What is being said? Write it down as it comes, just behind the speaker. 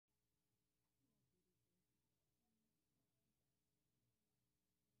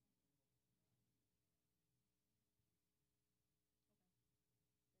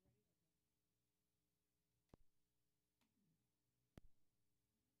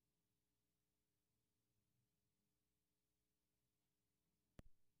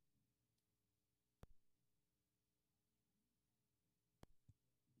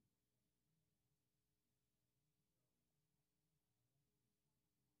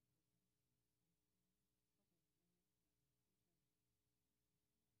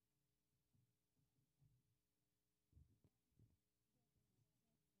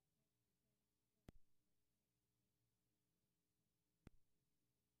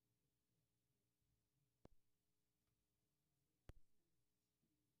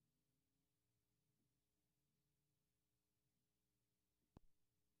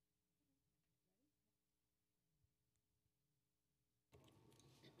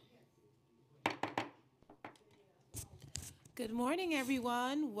Good morning,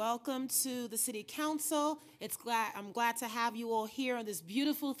 everyone. Welcome to the City Council. I'm glad to have you all here on this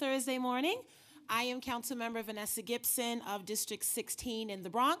beautiful Thursday morning. I am Councilmember Vanessa Gibson of District 16 in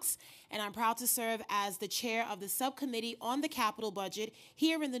the Bronx, and I'm proud to serve as the chair of the subcommittee on the capital budget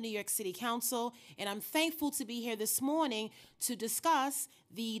here in the New York City Council. And I'm thankful to be here this morning to discuss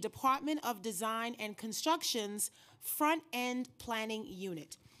the Department of Design and Construction's front-end planning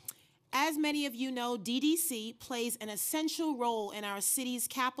unit. As many of you know, DDC plays an essential role in our city's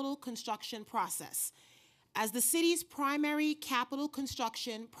capital construction process. As the city's primary capital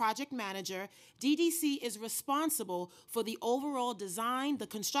construction project manager, DDC is responsible for the overall design, the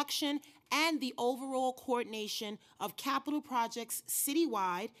construction, and the overall coordination of capital projects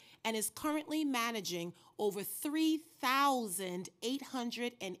citywide and is currently managing over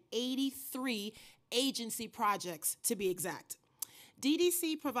 3,883 agency projects, to be exact.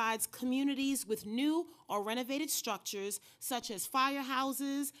 DDC provides communities with new or renovated structures such as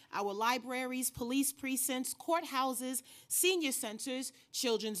firehouses, our libraries, police precincts, courthouses, senior centers,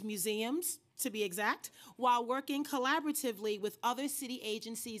 children's museums, to be exact, while working collaboratively with other city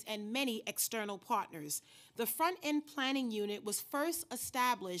agencies and many external partners. The front-end planning unit was first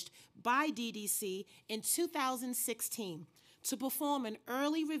established by DDC in 2016. To perform an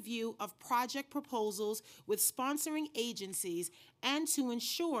early review of project proposals with sponsoring agencies and to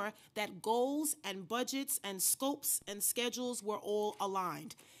ensure that goals and budgets and scopes and schedules were all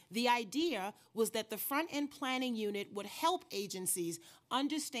aligned. The idea was that the front-end planning unit would help agencies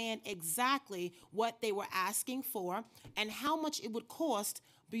understand exactly what they were asking for and how much it would cost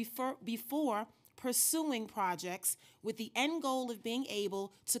before pursuing projects, with the end goal of being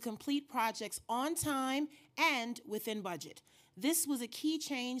able to complete projects on time and within budget. This was a key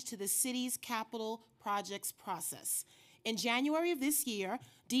change to the city's capital projects process. In January of this year,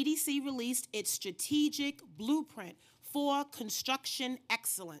 DDC released its strategic blueprint for construction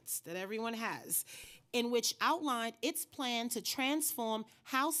excellence that everyone has, in which outlined its plan to transform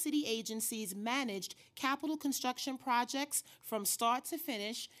how city agencies managed capital construction projects from start to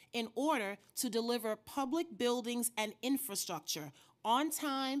finish in order to deliver public buildings and infrastructure on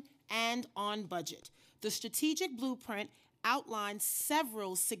time and on budget. The strategic blueprint outlined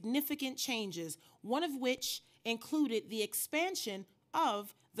several significant changes, one of which included the expansion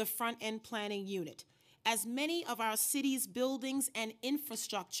of the front-end planning unit. As many of our city's buildings and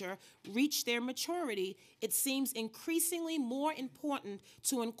infrastructure reach their maturity, it seems increasingly more important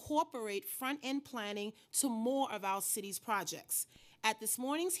to incorporate front-end planning to more of our city's projects. At this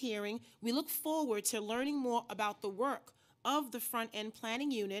morning's hearing, we look forward to learning more about the work of the front-end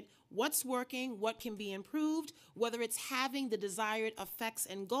planning unit, what's working, what can be improved, whether it's having the desired effects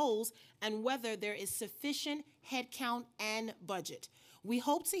and goals, and whether there is sufficient headcount and budget. We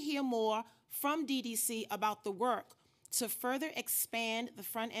hope to hear more from DDC about the work to further expand the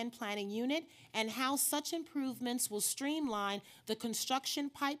front-end planning unit and how such improvements will streamline the construction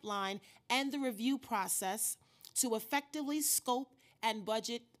pipeline and the review process to effectively scope and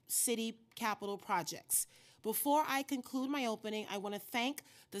budget city capital projects. Before I conclude my opening, I want to thank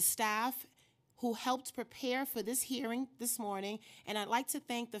the staff who helped prepare for this hearing this morning, and I'd like to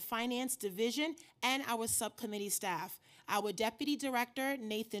thank the Finance Division and our subcommittee staff, our Deputy Director,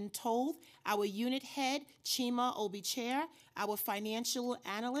 Nathan Toth, our Unit Head, Chima Obichair, our Financial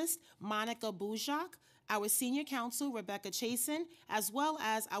Analyst, Monica Bujak, our Senior Counsel, Rebecca Chasen, as well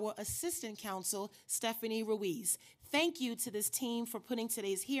as our Assistant Counsel, Stephanie Ruiz. Thank you to this team for putting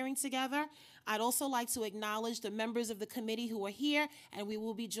today's hearing together. I'd also like to acknowledge the members of the committee who are here, and we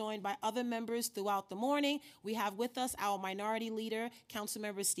will be joined by other members throughout the morning. We have with us our Minority Leader,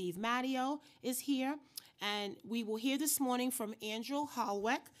 Councilmember Steve Matteo is here. And we will hear this morning from Andrew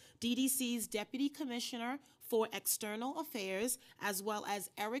Halweck, DDC's Deputy Commissioner for External Affairs, as well as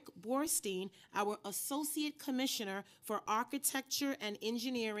Eric Borstein, our Associate Commissioner for Architecture and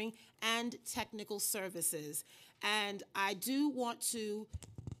Engineering and Technical Services. And I do want to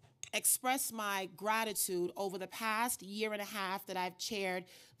express my gratitude over the past year and a half that I've chaired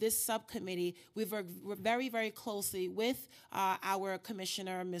this subcommittee. We've worked very, very closely with our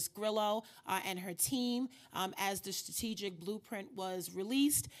commissioner, Ms. Grillo, and her team as the strategic blueprint was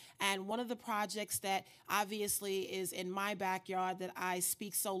released. And one of the projects that obviously is in my backyard that I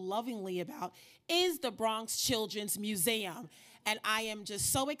speak so lovingly about is the Bronx Children's Museum. And I am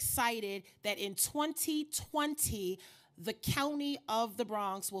just so excited that in 2020, the County of the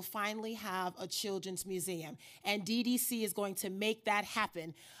Bronx will finally have a children's museum, and DDC is going to make that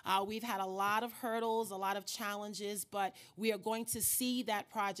happen. We've had a lot of hurdles, a lot of challenges, but we are going to see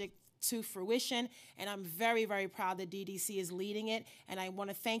that project to fruition, and I'm very, very proud that DDC is leading it, and I want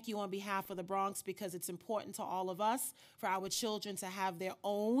to thank you on behalf of the Bronx because it's important to all of us for our children to have their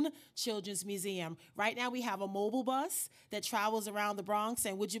own children's museum. Right now we have a mobile bus that travels around the Bronx,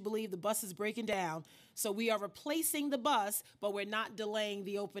 and would you believe the bus is breaking down? So we are replacing the bus, but we're not delaying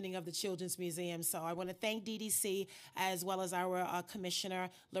the opening of the Children's Museum. So I want to thank DDC as well as our Commissioner,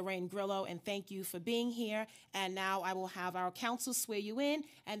 Lorraine Grillo, and thank you for being here. And now I will have our counsel swear you in,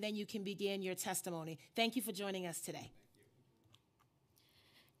 and then you can begin your testimony. Thank you for joining us today.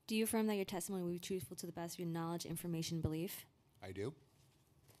 Do you affirm that your testimony will be truthful to the best of your knowledge, information, and belief? I do.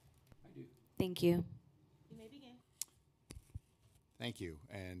 Thank you. You may begin. Thank you.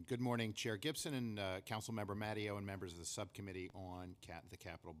 And good morning, Chair Gibson and Council Member Matteo and members of the Subcommittee on the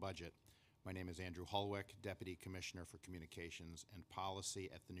Capital Budget. My name is Andrew Holwick, Deputy Commissioner for Communications and Policy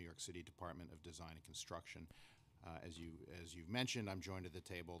at the New York City Department of Design and Construction. As you've mentioned, I'm joined at the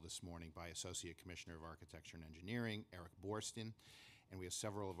table this morning by Associate Commissioner of Architecture and Engineering, Eric Borsten, and we have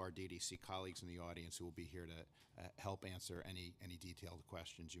several of our DDC colleagues in the audience who will be here to help answer any detailed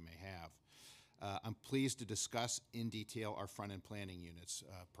questions you may have. I'm pleased to discuss in detail our front-end planning units,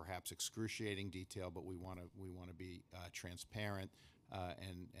 perhaps excruciating detail, but we want to be transparent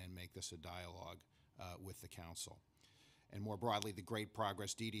and make this a dialogue with the Council. And more broadly, the great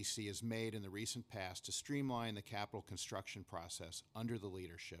progress DDC has made in the recent past to streamline the capital construction process under the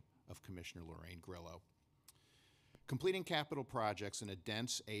leadership of Commissioner Lorraine Grillo. Completing capital projects in a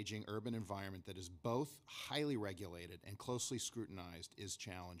dense, aging urban environment that is both highly regulated and closely scrutinized is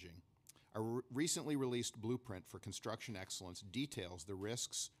challenging. Our recently released blueprint for construction excellence details the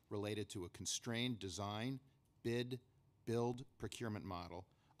risks related to a constrained design, bid, build, procurement model,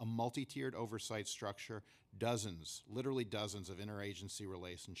 a multi-tiered oversight structure, literally dozens of interagency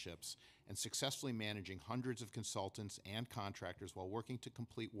relationships, and successfully managing hundreds of consultants and contractors while working to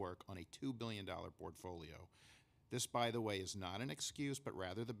complete work on a $2 billion portfolio. This, by the way, is not an excuse, but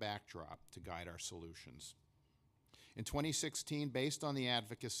rather the backdrop to guide our solutions. In 2016, based on the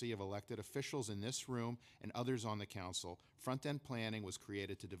advocacy of elected officials in this room and others on the Council, front-end planning was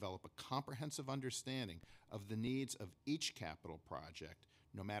created to develop a comprehensive understanding of the needs of each capital project,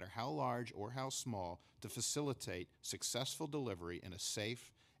 no matter how large or how small, to facilitate successful delivery in a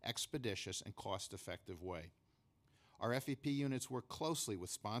safe, expeditious, and cost-effective way. Our FEP units work closely with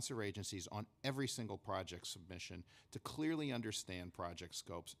sponsor agencies on every single project submission to clearly understand project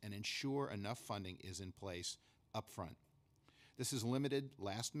scopes and ensure enough funding is in place upfront. This has limited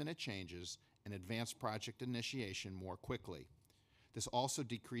last-minute changes and advanced project initiation more quickly. This also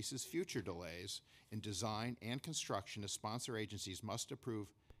decreases future delays in design and construction as sponsor agencies must approve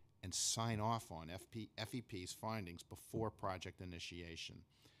and sign off on FEP's findings before project initiation.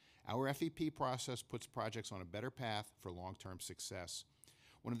 Our FEP process puts projects on a better path for long-term success.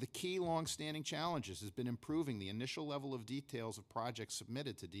 One of the key long-standing challenges has been improving the initial level of details of projects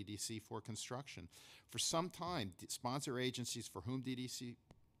submitted to DDC for construction. For some time, sponsor agencies for whom DDC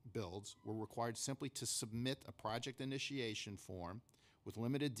builds were required simply to submit a project initiation form with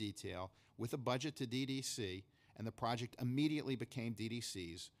limited detail with a budget to DDC, and the project immediately became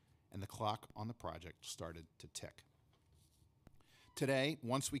DDC's, and the clock on the project started to tick. Today,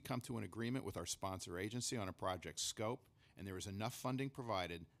 once we come to an agreement with our sponsor agency on a project scope, and there is enough funding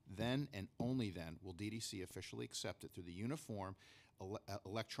provided, then and only then will DDC officially accept it through the uniform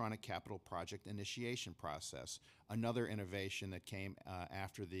electronic capital project initiation process, another innovation that came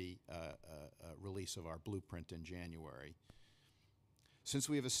after the release of our blueprint in January. Since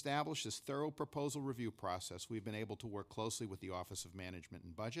we have established this thorough proposal review process, we've been able to work closely with the Office of Management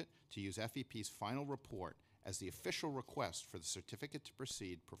and Budget to use FEP's final report as the official request for the certificate to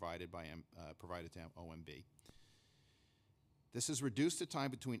proceed provided to OMB. This has reduced the time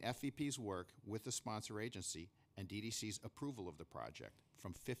between FEP's work with the sponsor agency and DDC's approval of the project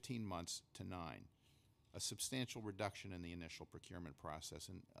from 15 months to 9, a substantial reduction in the initial procurement process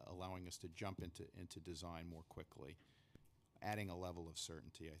and allowing us to jump into design more quickly, adding a level of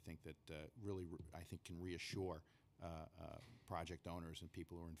certainty I think that really can reassure project owners and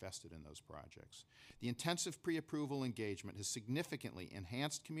people who are invested in those projects. The intensive pre-approval engagement has significantly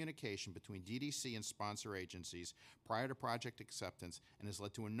enhanced communication between DDC and sponsor agencies prior to project acceptance and has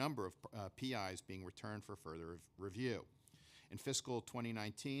led to a number of PIs being returned for further review. In fiscal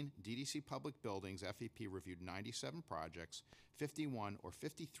 2019, DDC Public Buildings FEP reviewed 97 projects, 51 or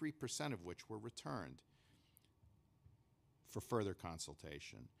 53% of which were returned for further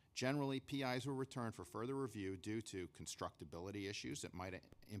consultation. Generally, PIs were returned for further review due to constructability issues that might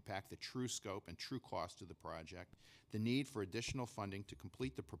impact the true scope and true cost of the project, the need for additional funding to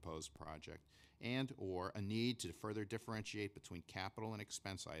complete the proposed project, and or a need to further differentiate between capital and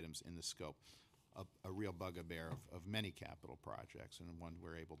expense items in the scope. A real bugaboo of many capital projects, and one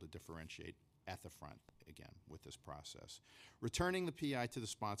we're able to differentiate at the front, again, with this process. Returning the PI to the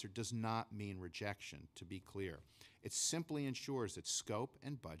sponsor does not mean rejection, to be clear. It simply ensures that scope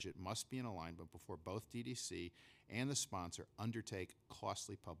and budget must be in alignment before both DDC and the sponsor undertake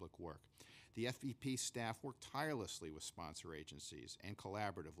costly public work. The FEP staff work tirelessly with sponsor agencies and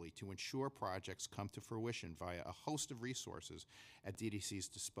collaboratively to ensure projects come to fruition via a host of resources at DDC's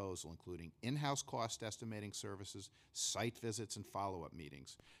disposal, including in-house cost estimating services, site visits, and follow-up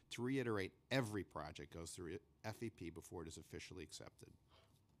meetings. To reiterate, every project goes through FEP before it is officially accepted.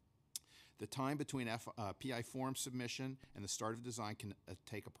 The time between PI form submission and the start of design can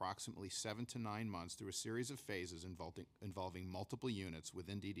take approximately 7 to 9 months through a series of phases involving multiple units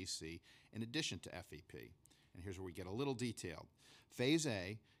within DDC in addition to FEP. And here's where we get a little detailed. Phase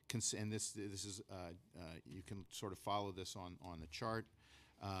A, and this is, you can sort of follow this on the chart.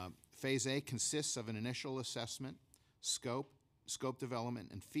 Phase A consists of an initial assessment, scope development,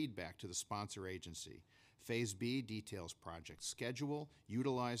 and feedback to the sponsor agency. Phase B details project schedule,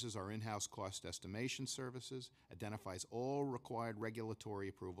 utilizes our in-house cost estimation services, identifies all required regulatory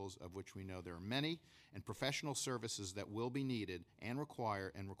approvals, of which we know there are many, and professional services that will be needed and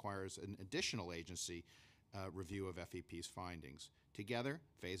requires an additional agency review of FEP's findings. Together,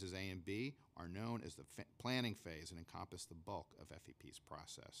 phases A and B are known as the planning phase and encompass the bulk of FEP's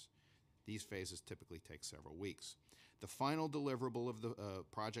process. These phases typically take several weeks. The final deliverable of the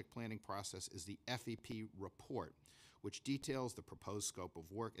project planning process is the FEP report, which details the proposed scope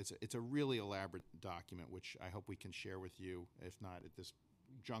of work. It's a really elaborate document, which I hope we can share with you. If not at this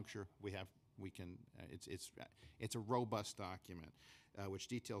juncture, it's a robust document which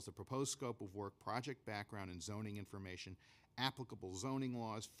details the proposed scope of work, project background and zoning information, applicable zoning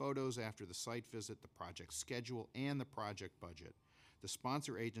laws, photos after the site visit, the project schedule, and the project budget. The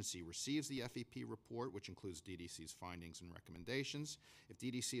sponsor agency receives the FEP report, which includes DDC's findings and recommendations. If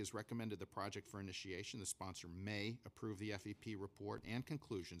DDC has recommended the project for initiation, the sponsor may approve the FEP report and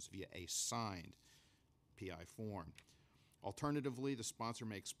conclusions via a signed PI form. Alternatively, the sponsor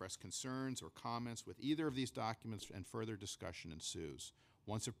may express concerns or comments with either of these documents, and further discussion ensues.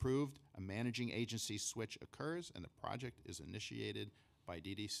 Once approved, a managing agency switch occurs and the project is initiated by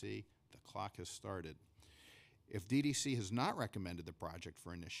DDC. The clock has started. If DDC has not recommended the project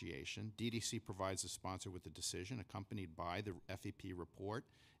for initiation, DDC provides the sponsor with a decision accompanied by the FEP report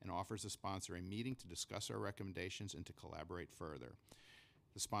and offers the sponsor a meeting to discuss our recommendations and to collaborate further.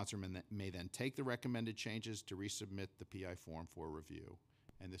 The sponsor may then take the recommended changes to resubmit the PI form for review.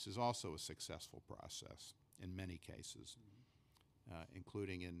 And this is also a successful process in many cases,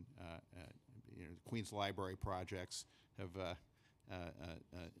 including in Queens Library projects have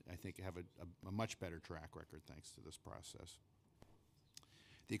I think have a much better track record thanks to this process.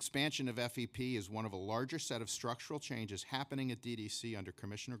 The expansion of FEP is one of a larger set of structural changes happening at DDC under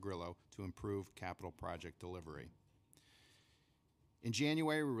Commissioner Grillo to improve capital project delivery. In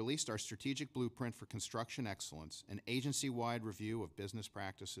January, we released our strategic blueprint for construction excellence, an agency-wide review of business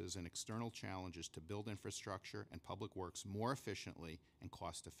practices and external challenges to build infrastructure and public works more efficiently and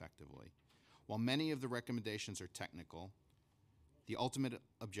cost-effectively. While many of the recommendations are technical, the ultimate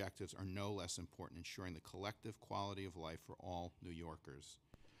objectives are no less important, ensuring the collective quality of life for all New Yorkers.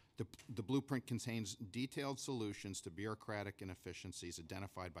 The blueprint contains detailed solutions to bureaucratic inefficiencies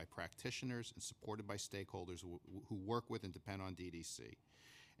identified by practitioners and supported by stakeholders who work with and depend on DDC,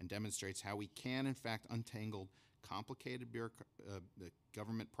 and demonstrates how we can, in fact, untangle complicated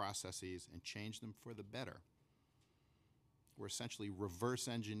government processes and change them for the better. We're essentially reverse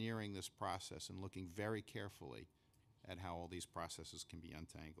engineering this process and looking very carefully at how all these processes can be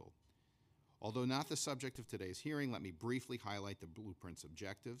untangled. Although not the subject of today's hearing, let me briefly highlight the blueprint's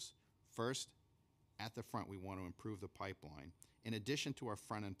objectives. First, at the front, we want to improve the pipeline. In addition to our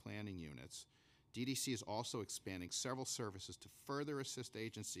front-end planning units, DDC is also expanding several services to further assist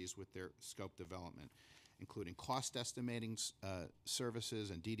agencies with their scope development, including cost estimating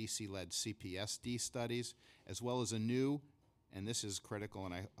services and DDC-led CPSD studies, as well as a new, and this is critical,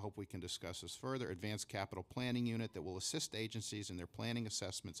 and I hope we can discuss this further, advanced capital planning unit that will assist agencies in their planning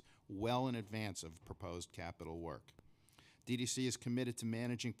assessments well in advance of proposed capital work. DDC is committed to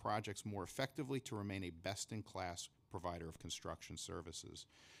managing projects more effectively to remain a best-in-class provider of construction services.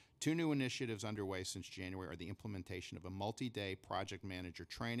 Two new initiatives underway since January are the implementation of a multi-day project manager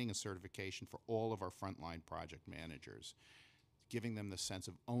training and certification for all of our frontline project managers. giving them the sense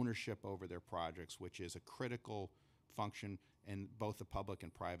of ownership over their projects, which is a critical function in both the public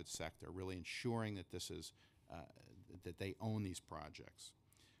and private sector, really ensuring that this is that they own these projects.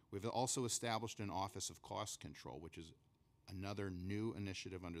 We've also established an Office of Cost Control, which is another new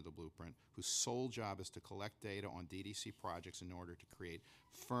initiative under the blueprint, whose sole job is to collect data on DDC projects in order to create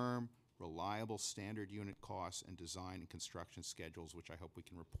firm, reliable standard unit costs and design and construction schedules, which I hope we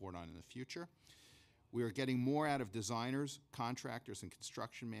can report on in the future. We are getting more out of designers, contractors, and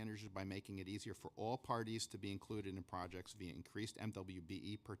construction managers by making it easier for all parties to be included in projects via increased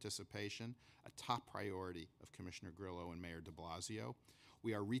MWBE participation, a top priority of Commissioner Grillo and Mayor de Blasio.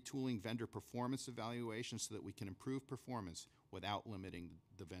 We are retooling vendor performance evaluations so that we can improve performance without limiting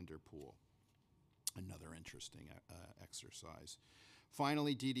the vendor pool. Another interesting exercise.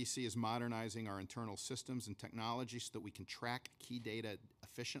 Finally, DDC is modernizing our internal systems and technology so that we can track key data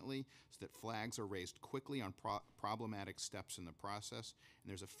efficiently, so that flags are raised quickly on problematic steps in the process. And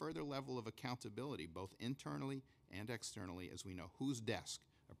there's a further level of accountability, both internally and externally, as we know whose desk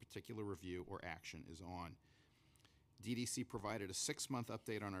a particular review or action is on. DDC provided a 6-month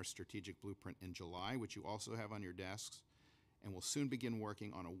update on our strategic blueprint in July, which you also have on your desks, and will soon begin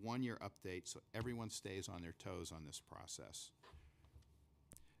working on a 1-year update so everyone stays on their toes on this process.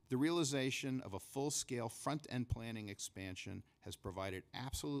 The realization of a full-scale front-end planning expansion has provided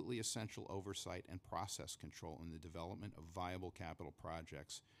absolutely essential oversight and process control in the development of viable capital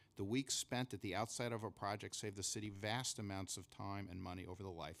projects. The weeks spent at the outside of a project save the city vast amounts of time and money over the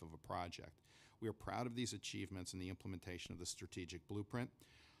life of a project. We are proud of these achievements in the implementation of the strategic blueprint.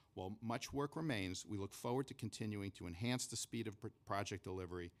 While much work remains, we look forward to continuing to enhance the speed of project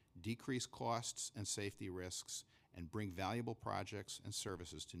delivery, decrease costs and safety risks, and bring valuable projects and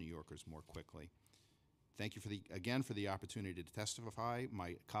services to New Yorkers more quickly. Thank you again for the opportunity to testify.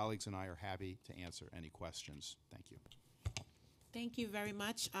 My colleagues and I are happy to answer any questions. Thank you. Thank you very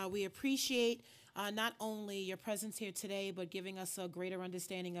much. We appreciate not only your presence here today, but giving us a greater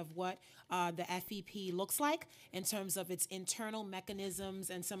understanding of what the FEP looks like in terms of its internal mechanisms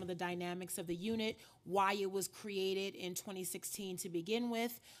and some of the dynamics of the unit, why it was created in 2016 to begin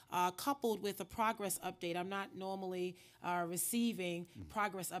with, coupled with a progress update. I'm not normally receiving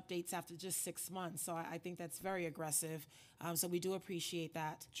progress updates after just 6 months, so I think that's very aggressive. So we do appreciate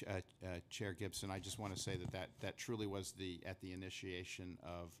that. Chair Gibson, I just want to say that truly was at the initiation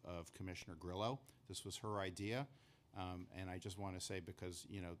of Commissioner Grillo. This was her idea, and I just want to say, because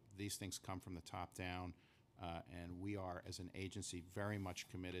these things come from the top down, and we are, as an agency, very much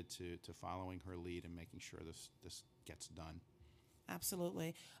committed to following her lead and making sure this gets done.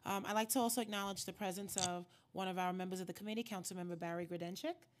 Absolutely. I'd like to also acknowledge the presence of one of our members of the committee, Councilmember Barry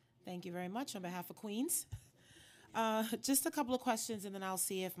Grodenchik. Thank you very much on behalf of Queens. Just a couple of questions, and then I'll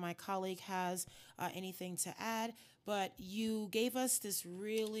see if my colleague has anything to add. But you gave us this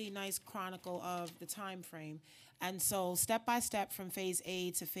really nice chronicle of the time frame. And so step by step from Phase A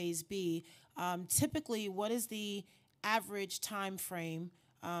to Phase B, typically what is the average time frame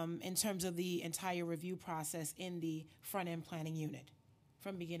in terms of the entire review process in the front-end planning unit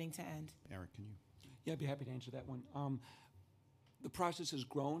from beginning to end? Eric, can you? Yeah, I'd be happy to answer that one. The process has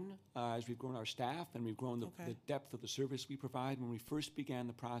grown as we've grown our staff and we've grown the depth of the service we provide. When we first began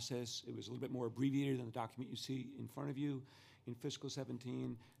the process, it was a little bit more abbreviated than the document you see in front of you. In fiscal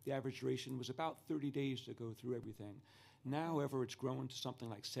 17, the average duration was about 30 days to go through everything. Now, however, it's grown to something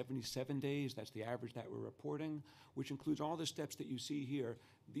like 77 days. That's the average that we're reporting, which includes all the steps that you see here.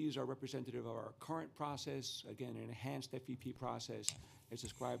 These are representative of our current process, again, an enhanced FEP process as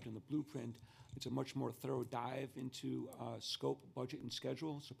described in the blueprint. It's a much more thorough dive into scope, budget, and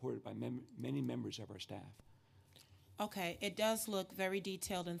schedule, supported by many members of our staff. Okay, it does look very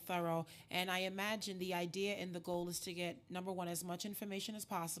detailed and thorough, and I imagine the idea and the goal is to get, number one, as much information as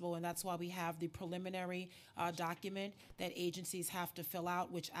possible, and that's why we have the preliminary document that agencies have to fill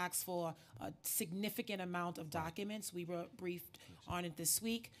out, which asks for a significant amount of documents. We were briefed on it this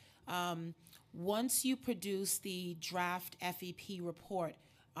week. Once you produce the draft FEP report,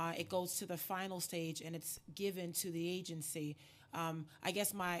 it goes to the final stage and it's given to the agency. I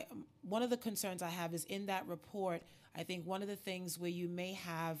guess one of the concerns I have is in that report, I think one of the things where you may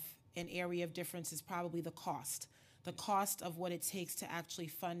have an area of difference is probably the cost of what it takes to actually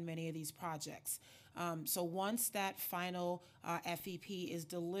fund many of these projects. So once that final FEP is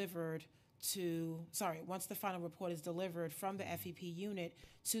delivered once the final report is delivered from the FEP unit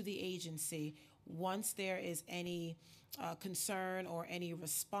to the agency, once there is any concern or any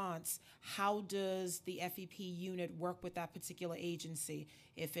response, how does the FEP unit work with that particular agency?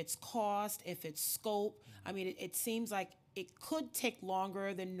 If it's cost, if it's scope, I mean, it seems like it could take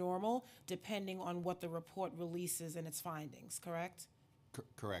longer than normal depending on what the report releases and its findings, correct?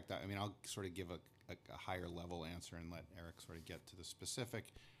 Correct. I mean, I'll sort of give a higher level answer and let Eric sort of get to the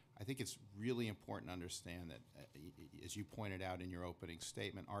specific. I think it's really important to understand that, as you pointed out in your opening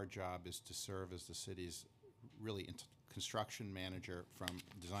statement, our job is to serve as the city's really construction manager, from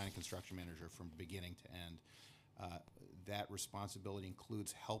design and construction manager from beginning to end. That responsibility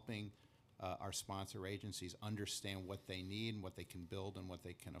includes helping our sponsor agencies understand what they need and what they can build and what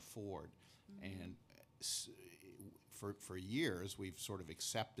they can afford. And for years, we've sort of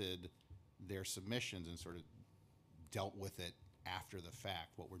accepted their submissions and sort of dealt with it after the fact.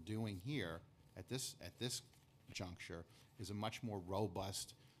 What we're doing here at this juncture is a much more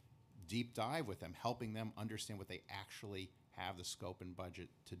robust deep dive with them, helping them understand what they actually have the scope and budget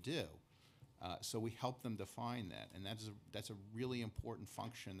to do. So we help them define that, and that's a really important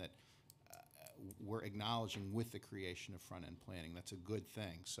function that we're acknowledging with the creation of front-end planning. That's a good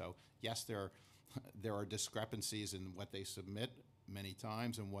thing. So yes, there are discrepancies in what they submit many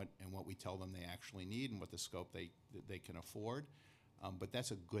times and what we tell them they actually need and what the scope they can afford. But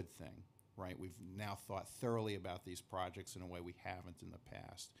that's a good thing, right? We've now thought thoroughly about these projects in a way we haven't in the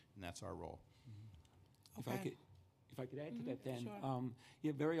past, and that's our role. Okay. If I could add to that, then, sure.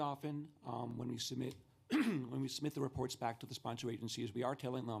 yeah, very often when we submit the reports back to the sponsor agencies, we are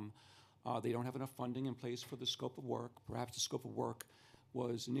telling them they don't have enough funding in place for the scope of work. Perhaps the scope of work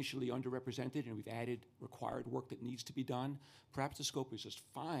was initially underrepresented, and we've added required work that needs to be done. Perhaps the scope is just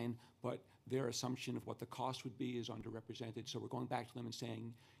fine, but their assumption of what the cost would be is underrepresented. So we're going back to them and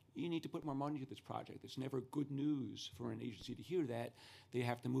saying, you need to put more money into this project. It's never good news for an agency to hear that. They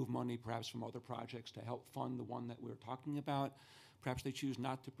have to move money perhaps from other projects to help fund the one that we're talking about. Perhaps they choose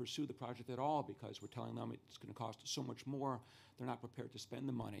not to pursue the project at all because we're telling them it's going to cost so much more, they're not prepared to spend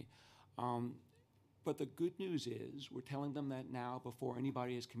the money. But the good news is we're telling them that now before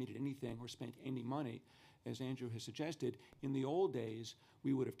anybody has committed anything or spent any money. As Andrew has suggested, in the old days,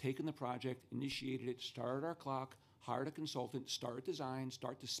 we would have taken the project, initiated it, started our clock, hired a consultant, start design,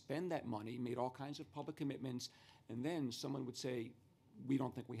 start to spend that money, made all kinds of public commitments, and then someone would say, we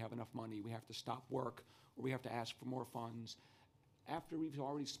don't think we have enough money, we have to stop work, or we have to ask for more funds. After we've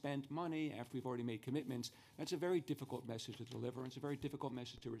already spent money, after we've already made commitments, that's a very difficult message to deliver, and it's a very difficult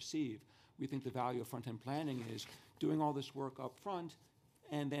message to receive. We think the value of front-end planning is doing all this work up front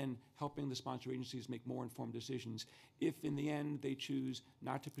and then helping the sponsor agencies make more informed decisions. If in the end they choose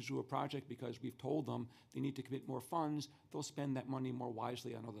not to pursue a project because we've told them they need to commit more funds, they'll spend that money more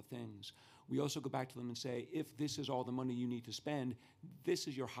wisely on other things. We also go back to them and say, if this is all the money you need to spend, this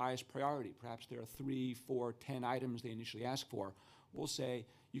is your highest priority. Perhaps there are 3, 4, 10 items they initially ask for. We'll say,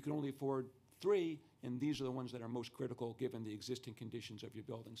 you can only afford 3, and these are the ones that are most critical given the existing conditions of your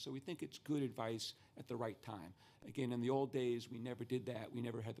building. So we think it's good advice at the right time. Again, in the old days, we never did that. We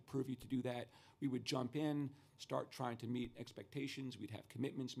never had the purview to do that. We would jump in, start trying to meet expectations. We'd have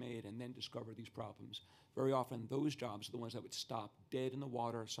commitments made and then discover these problems. Very often, those jobs are the ones that would stop dead in the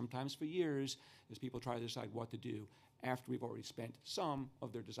water, sometimes for years, as people try to decide what to do after we've already spent some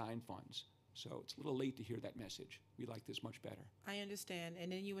of their design funds. So it's a little late to hear that message. We like this much better. I understand.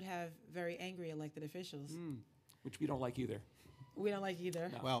 And then you would have very angry elected officials. Which we don't like either. We don't like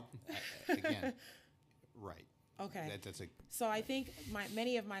either. No. Well, again, right. Okay. That's a So I think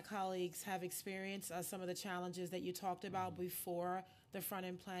many of my colleagues have experienced some of the challenges that you talked about before the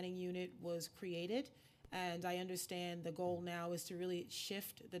front-end planning unit was created. And I understand the goal now is to really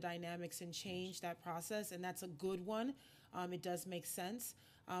shift the dynamics and change that process, and that's a good one. It does make sense.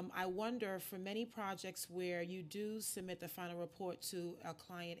 I wonder, for many projects where you do submit the final report to a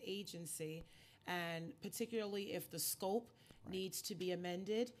client agency, and particularly if the scope needs to be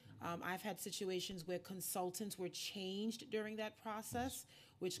amended, I've had situations where consultants were changed during that process,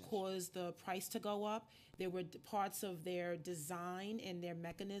 which caused the price to go up. There were parts of their design and their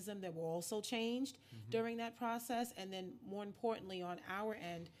mechanism that were also changed during that process. And then more importantly, on our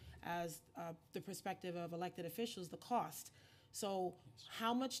end, as the perspective of elected officials, the cost. So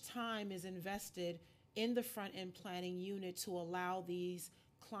how much time is invested in the front-end planning unit to allow these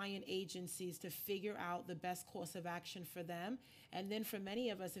client agencies to figure out the best course of action for them? And then for many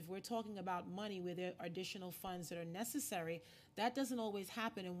of us, if we're talking about money where there are additional funds that are necessary, that doesn't always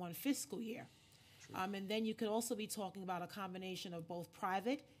happen in one fiscal year. And then you could also be talking about a combination of both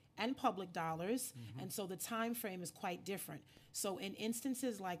private and public dollars, and so the time frame is quite different. So in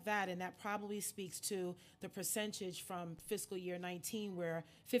instances like that, and that probably speaks to the percentage from fiscal year 19 where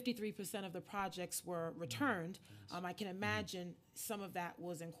 53% of the projects were returned, I can imagine some of that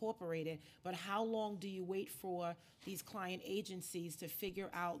was incorporated, but how long do you wait for these client agencies to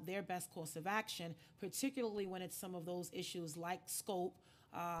figure out their best course of action, particularly when it's some of those issues like scope,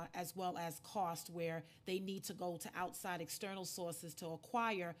 as well as cost, where they need to go to outside external sources to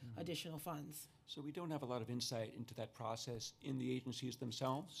acquire additional funds? So we don't have a lot of insight into that process in the agencies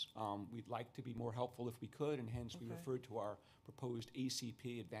themselves. We'd like to be more helpful if we could, and hence we referred to our proposed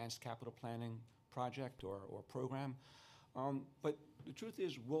ACP, Advanced Capital Planning Project or program. But the truth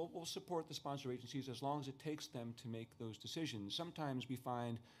is, we'll support the sponsor agencies as long as it takes them to make those decisions. Sometimes we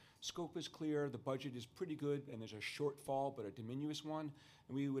find scope is clear, the budget is pretty good, and there's a shortfall, but a diminuous one,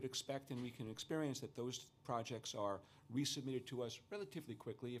 and we would expect and we can experience that those projects are resubmitted to us relatively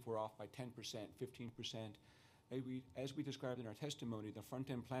quickly if we're off by 10%, 15%. As we described in our testimony, the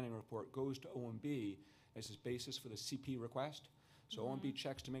front-end planning report goes to OMB as its basis for the CP request. So OMB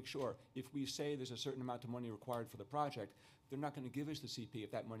checks to make sure if we say there's a certain amount of money required for the project, they're not going to give us the CP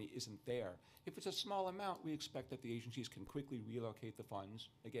if that money isn't there. If it's a small amount, we expect that the agencies can quickly relocate the funds.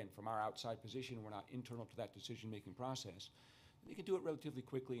 Again, from our outside position, we're not internal to that decision-making process. They can do it relatively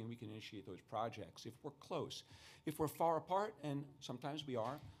quickly, and we can initiate those projects if we're close. If we're far apart, and sometimes we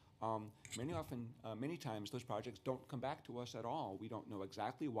are, many times those projects don't come back to us at all. We don't know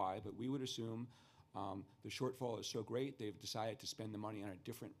exactly why, but we would assume the shortfall is so great they've decided to spend the money on a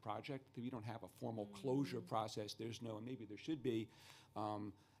different project. We don't have a formal closure process. There's no, and maybe there should be.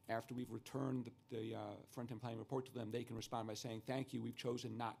 After we've returned the front-end planning report to them, they can respond by saying, thank you, we've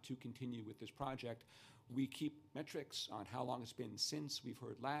chosen not to continue with this project. We keep metrics on how long it's been since we've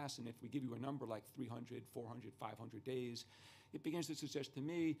heard last, and if we give you a number like 300, 400, 500 days, it begins to suggest to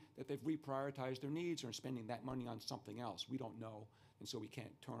me that they've reprioritized their needs or are spending that money on something else. We don't know, and so we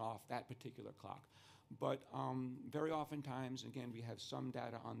can't turn off that particular clock. But very oftentimes, again, we have some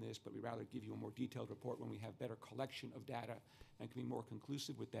data on this, but we'd rather give you a more detailed report when we have better collection of data and can be more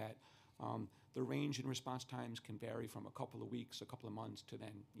conclusive with that. The range in response times can vary from a couple of weeks, a couple of months, to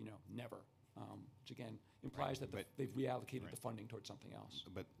then, never. Which again implies that they've reallocated the funding towards something else.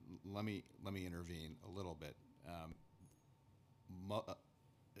 But let me intervene a little bit.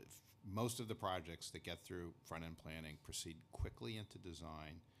 Most of the projects that get through front-end planning proceed quickly into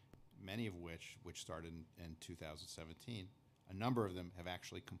design, many of which started in 2017. A number of them have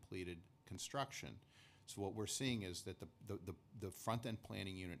actually completed construction. So what we're seeing is that the front-end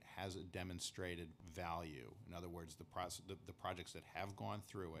planning unit has a demonstrated value. In other words, the projects that have gone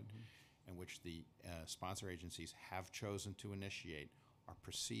through it and which the sponsor agencies have chosen to initiate are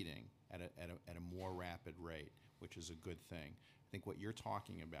proceeding at a more rapid rate, which is a good thing. I think what you're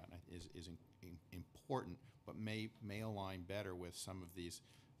talking about is important, but may align better with some of these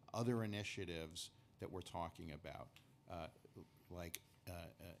other initiatives that we're talking about, like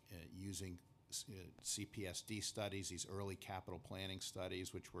using CPSD studies, these early capital planning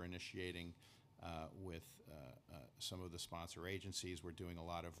studies, which we're initiating with some of the sponsor agencies. We're doing a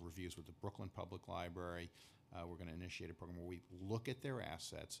lot of reviews with the Brooklyn Public Library. We're going to initiate a program where we look at their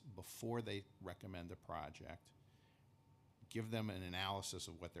assets before they recommend a project, give them an analysis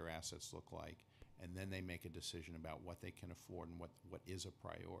of what their assets look like, and then they make a decision about what they can afford and what is a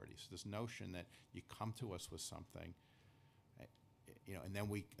priority. So this notion that you come to us with something, and then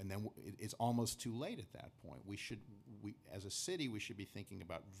it's almost too late at that point. We as a city, we should be thinking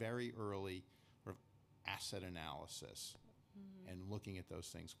about very early sort of asset analysis and looking at those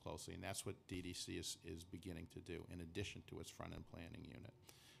things closely, and that's what DDC is beginning to do, in addition to its front-end planning unit,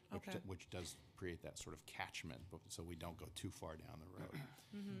 which does create that sort of catchment, so we don't go too far down the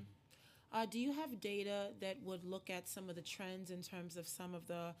road. Do you have data that would look at some of the trends in terms of some of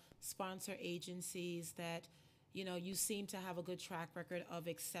the sponsor agencies that, you seem to have a good track record of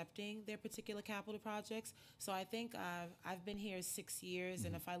accepting their particular capital projects? So I think I've been here 6 years,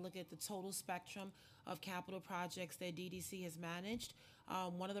 and if I look at the total spectrum of capital projects that DDC has managed,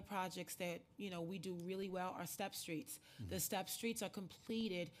 one of the projects that, we do really well are step streets. The step streets are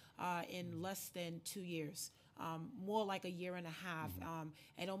completed in less than 2 years. More like a year and a half.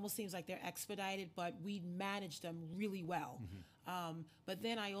 It almost seems like they're expedited, but we manage them really well. But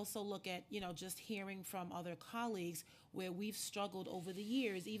then I also look at, just hearing from other colleagues where we've struggled over the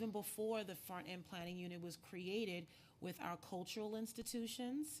years, even before the front-end planning unit was created, with our cultural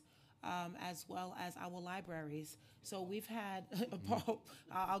institutions. as well as our libraries. So we've had,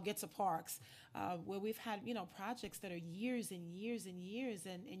 I'll get to parks, where we've had, projects that are years and years and years,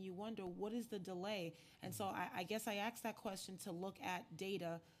 and you wonder, what is the delay? And so I guess I asked that question to look at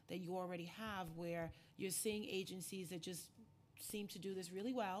data that you already have, where you're seeing agencies that just seem to do this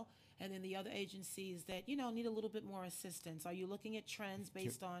really well, and then the other agencies that, need a little bit more assistance. Are you looking at trends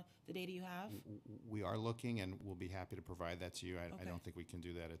based on the data you have? We are looking, and we'll be happy to provide that to you. I Okay. don't think we can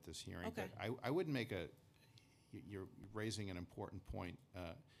do that at this hearing. Okay. But I would make you're raising an important point.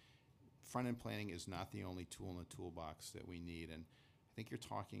 Front-end planning is not the only tool in the toolbox that we need. And I think you're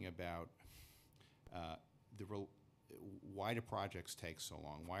talking about why do projects take so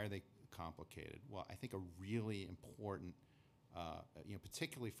long? Why are they complicated? Well, I think a really important,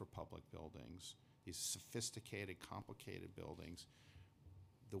 particularly for public buildings, these sophisticated, complicated buildings,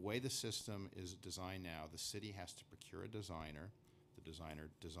 the way the system is designed now, the city has to procure a designer. The designer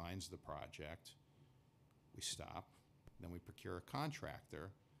designs the project. We stop. Then we procure a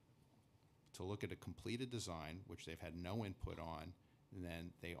contractor to look at a completed design, which they've had no input on, and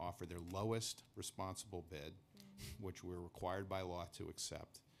then they offer their lowest responsible bid, which we're required by law to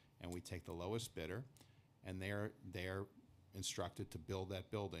accept. And we take the lowest bidder, and they're instructed to build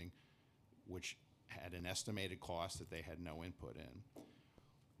that building, which had an estimated cost that they had no input in.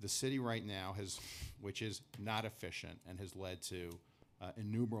 The city right now which is not efficient and has led to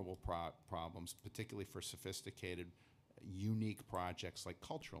innumerable problems, particularly for sophisticated, unique projects like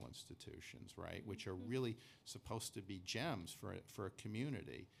cultural institutions, right, which are really supposed to be gems for a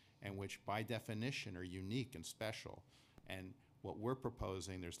community, and which by definition are unique and special. And what we're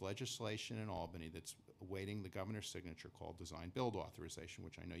proposing, there's legislation in Albany that's awaiting the governor's signature called Design Build Authorization,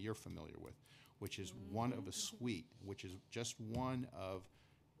 which I know you're familiar with, which is one of a suite, which is just one of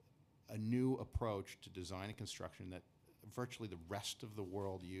a new approach to design and construction that virtually the rest of the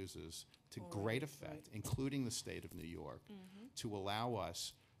world uses to great effect, including the state of New York, to allow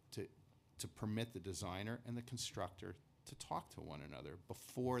us to permit the designer and the constructor to talk to one another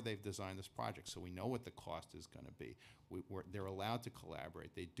before they've designed this project, so we know what the cost is going to be. They're allowed to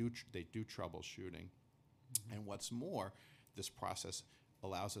collaborate. They do troubleshooting, and what's more, this process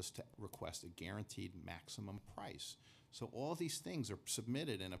allows us to request a guaranteed maximum price. So all these things are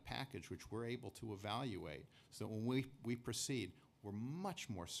submitted in a package which we're able to evaluate. So when we proceed, we're much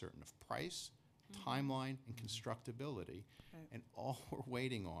more certain of price, timeline, and constructability. Right. And all we're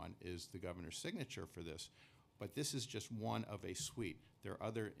waiting on is the governor's signature for this. But this is just one of a suite. There are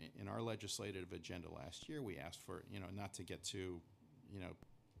other, in our legislative agenda last year, we asked for, not to get too,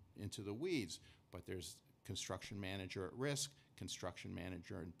 into the weeds, but there's construction manager at risk, construction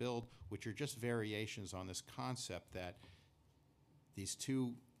manager and build, which are just variations on this concept that these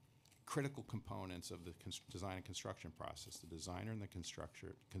two critical components of the design and construction process, the designer and the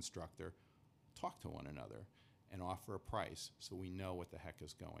constructor, talk to one another and offer a price so we know what the heck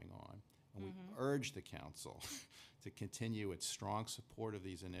is going on. And we urge the council to continue its strong support of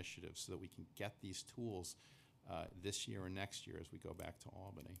these initiatives so that we can get these tools this year and next year as we go back to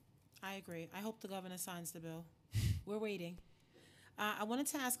Albany. I agree. I hope the governor signs the bill. We're waiting. I wanted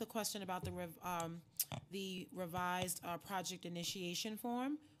to ask a question about the revised project initiation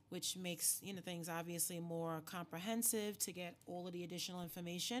form, which makes things obviously more comprehensive to get all of the additional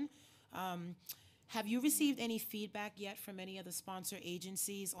information. Have you received any feedback yet from any of the sponsor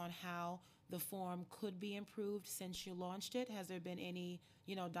agencies on how the form could be improved since you launched it? Has there been any,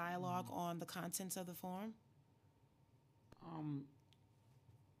 dialogue on the contents of the form?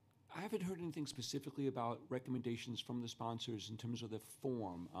 I haven't heard anything specifically about recommendations from the sponsors in terms of the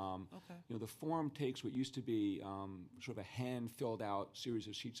form. Okay. The form takes what used to be sort of a hand-filled out series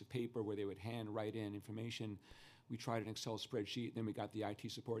of sheets of paper where they would hand write in information. We tried an Excel spreadsheet, then we got the IT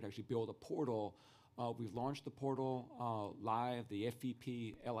support to actually build a portal. We've launched the portal live, the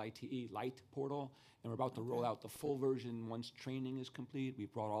FVP LITE portal, and we're about to roll out the full version once training is complete.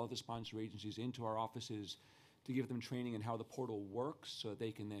 We've brought all of the sponsor agencies into our offices to give them training in how the portal works so that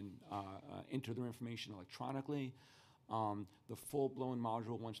they can then enter their information electronically. The full-blown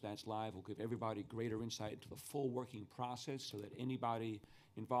module, once that's live, will give everybody greater insight into the full working process so that anybody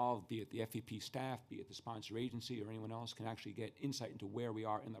involved, be it the FVP staff, be it the sponsor agency or anyone else, can actually get insight into where we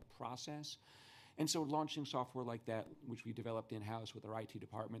are in the process. And so launching software like that, which we developed in-house with our IT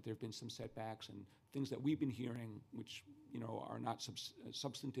department, there have been some setbacks and things that we've been hearing, which are not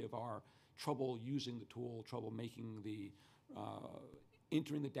substantive, are trouble using the tool, trouble making the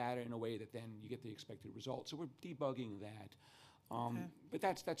entering the data in a way that then you get the expected results. So we're debugging that. But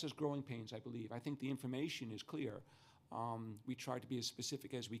that's just growing pains, I believe. I think the information is clear. We try to be as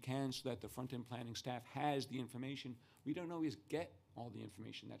specific as we can so that the front-end planning staff has the information. We don't always get all the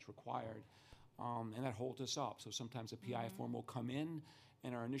information that's required. And that holds us up. So sometimes a PI form will come in,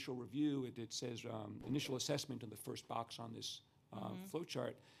 and our initial review, it says initial assessment in the first box on this flow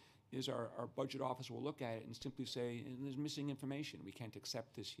chart, is our budget office will look at it and simply say, there's missing information. We can't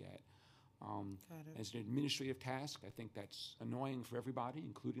accept this yet. As an administrative task, I think that's annoying for everybody,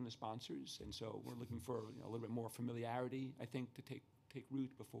 including the sponsors. And so we're looking for a little bit more familiarity, I think, to take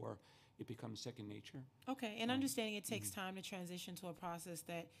root before it becomes second nature. Okay, and understanding it takes time to transition to a process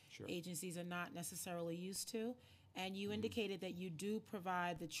that Sure. agencies are not necessarily used to. And you indicated that you do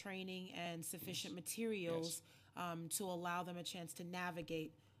provide the training and sufficient materials to allow them a chance to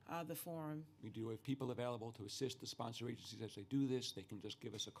navigate the forum. We do have people available to assist the sponsor agencies as they do this. They can just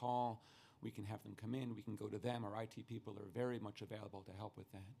give us a call. We can have them come in. We can go to them. Our IT people are very much available to help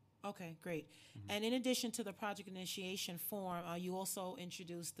with that. Okay, great. And in addition to the project initiation form, you also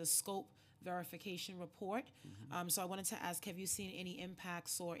introduced the scope verification report. So I wanted to ask, have you seen any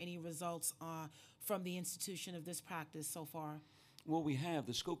impacts or any results from the institution of this practice so far? Well, we have.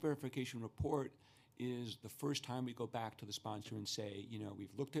 The scope verification report is the first time we go back to the sponsor and say,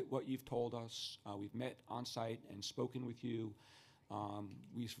 we've looked at what you've told us, we've met on site and spoken with you,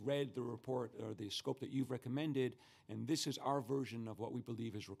 we've read the report or the scope that you've recommended, and this is our version of what we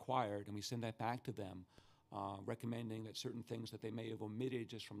believe is required, and we send that back to them, recommending that certain things that they may have omitted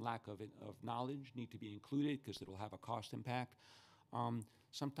just from lack of knowledge need to be included because it'll have a cost impact.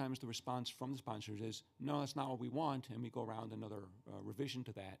 Sometimes the response from the sponsors is, no, that's not what we want, and we go around another revision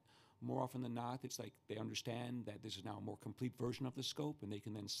to that. More often than not, it's like they understand that this is now a more complete version of the scope, and they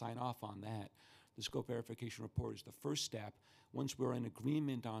can then sign off on that. The scope verification report is the first step. Once we're in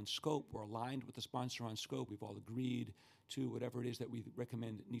agreement on scope, we're aligned with the sponsor on scope, we've all agreed to whatever it is that we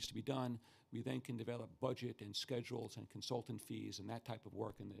recommend needs to be done, we then can develop budget and schedules and consultant fees and that type of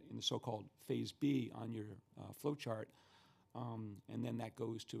work in the so-called Phase B on your flow chart. And then that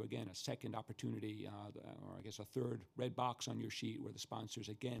goes to, again, a second opportunity, or I guess a third red box on your sheet where the sponsors,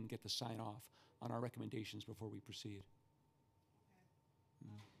 again, get to sign off on our recommendations before we proceed.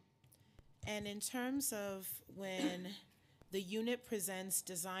 And in terms of when the unit presents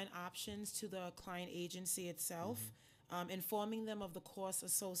design options to the client agency itself, informing them of the costs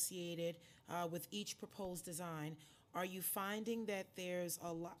associated with each proposed design, are you finding that there's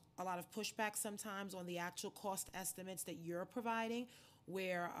a lot of pushback sometimes on the actual cost estimates that you're providing,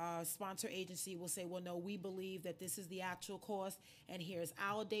 where a sponsor agency will say, well, no, we believe that this is the actual cost, and here's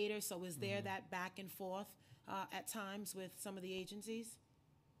our data? So is there that back and forth at times with some of the agencies?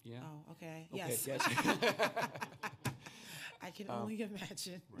 Yeah. Oh, okay. Okay, Yes. yes. I can only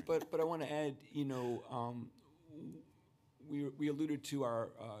imagine. But I want to add, we alluded to our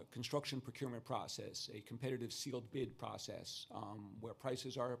construction procurement process, a competitive sealed bid process, where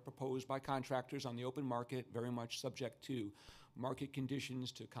prices are proposed by contractors on the open market, very much subject to market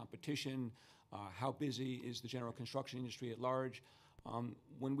conditions, to competition, how busy is the general construction industry at large.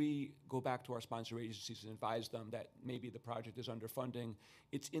 When we go back to our sponsor agencies and advise them that maybe the project is underfunding,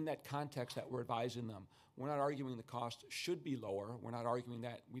 it's in that context that we're advising them. We're not arguing the cost should be lower. We're not arguing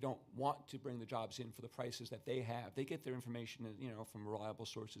that we don't want to bring the jobs in for the prices that they have. They get their information, from reliable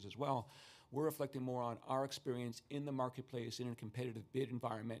sources as well. We're reflecting more on our experience in the marketplace in a competitive bid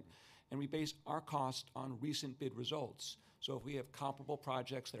environment, and we base our cost on recent bid results. So if we have comparable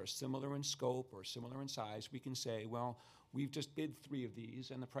projects that are similar in scope or similar in size, we can say, well, we've just bid 3 of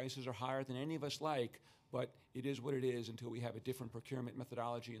these, and the prices are higher than any of us like, but it is what it is until we have a different procurement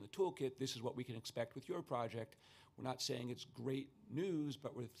methodology in the toolkit. This is what we can expect with your project. We're not saying it's great news,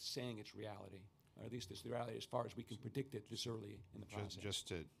 but we're saying it's reality, or at least it's the reality as far as we can predict it this early in the process.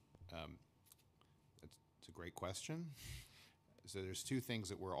 It's a great question. So there's 2 things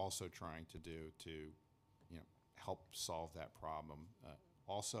that we're also trying to do to, help solve that problem.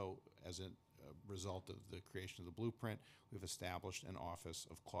 Also, as a result of the creation of the blueprint, we've established an Office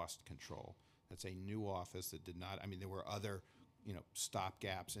of Cost Control. That's a new office that did not, there were other,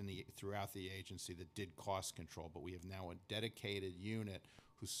 stopgaps throughout the agency that did cost control, but we have now a dedicated unit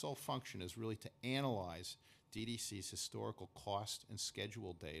whose sole function is really to analyze DDC's historical cost and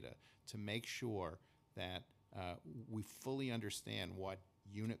schedule data to make sure that we fully understand what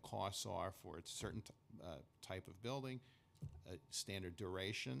unit costs are for a certain type of building, standard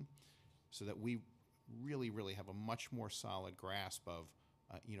duration, so that we really have a much more solid grasp of,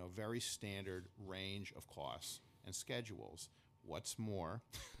 very standard range of costs and schedules. What's more,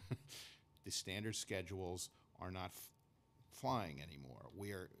 the standard schedules are not flying anymore.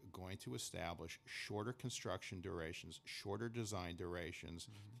 We are going to establish shorter construction durations, shorter design durations,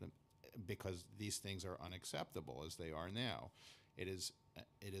 because these things are unacceptable as they are now. It is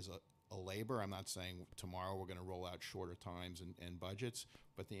a labor. I'm not saying tomorrow we're going to roll out shorter times and budgets,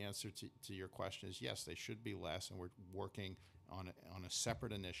 but the answer to your question is yes, they should be less, and we're working on a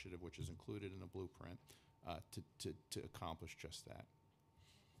separate initiative, which is included in the blueprint, to accomplish just that.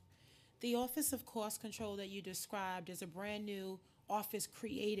 The Office of Cost Control that you described is a brand new office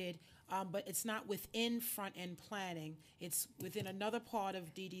created, but it's not within front-end planning. It's within another part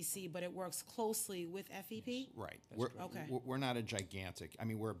of DDC, but it works closely with FEP? Right. Okay. We're not a gigantic, I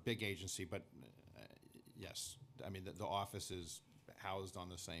mean, we're a big agency, but yes, I mean, the office is housed on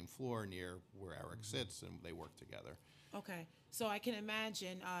the same floor near where Eric sits, and they work together. Okay, so I can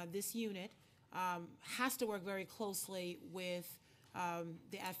imagine this unit has to work very closely with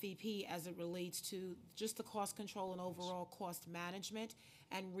the FEP as it relates to just the cost control and overall cost management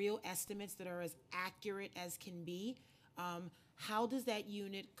and real estimates that are as accurate as can be. How does that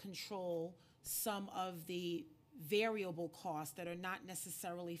unit control some of the variable costs that are not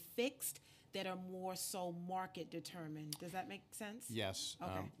necessarily fixed, that are more so market determined? Does that make sense? Yes.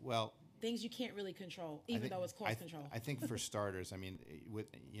 Okay. Well, things you can't really control, even though it's cost control. I think for starters, I mean, with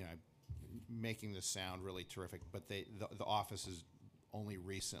making this sound really terrific, but the office has only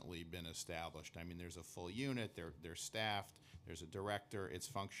recently been established. I mean, there's a full unit, they're staffed, there's a director, it's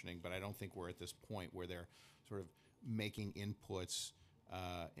functioning, but I don't think we're at this point where they're sort of making inputs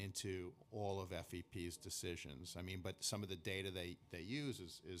into all of FEP's decisions. I mean, but some of the data they use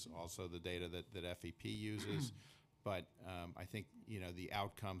is also the data that FEP uses. But I think the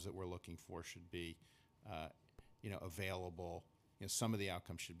outcomes that we're looking for should be available. Some of the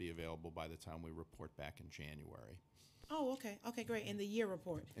outcomes should be available by the time we report back in January. Oh, okay. Okay, great. In the year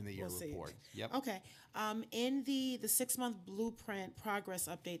report. In the year report. Yep. Okay. In the 6-month blueprint progress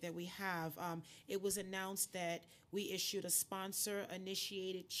update that we have, it was announced that we issued a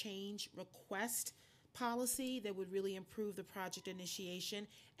sponsor-initiated change request policy that would really improve the project initiation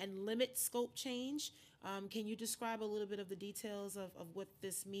and limit scope change. Can you describe a little bit of the details of what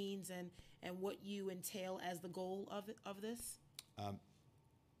this means and what you entail as the goal of this?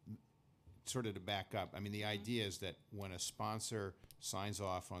 Sort of to back up, I mean, the idea is that when a sponsor signs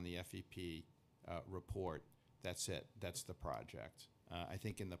off on the FEP report, that's it. That's the project. I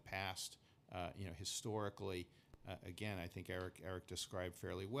think in the past, historically, again, I think Eric described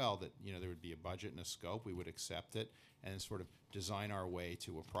fairly well that there would be a budget and a scope. We would accept it and sort of design our way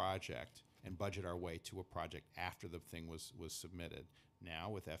to a project and budget our way to a project after the thing was submitted.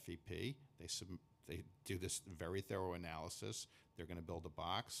 Now with FEP, they do this very thorough analysis. They're going to build a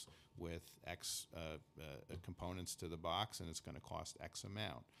box with X components to the box, and it's going to cost X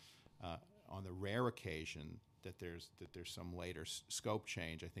amount. On the rare occasion that there's some later scope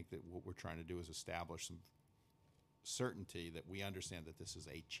change, I think that what we're trying to do is establish some certainty that we understand that this is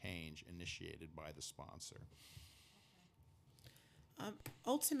a change initiated by the sponsor.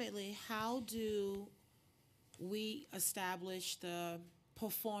 Ultimately, how do we establish the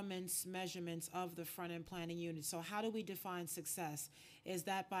performance measurements of the front-end planning unit? So how do we define success? Is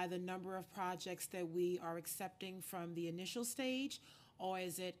that by the number of projects that we are accepting from the initial stage, or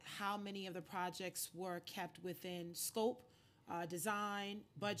is it how many of the projects were kept within scope, design,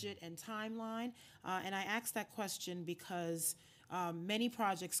 budget, and timeline? And I ask that question because many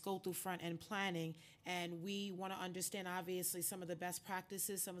projects go through front-end planning, and we want to understand, obviously, some of the best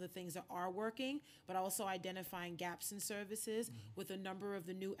practices, some of the things that are working, but also identifying gaps in services with a number of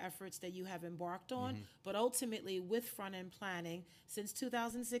the new efforts that you have embarked on. But ultimately, with front-end planning, since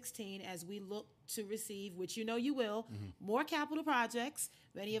 2016, as we look to receive, which you will, more capital projects.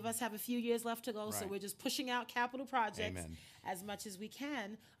 Many of us have a few years left to go, so we're just pushing out capital projects as much as we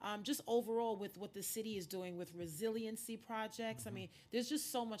can. Just overall with what the city is doing with resiliency projects. I mean, there's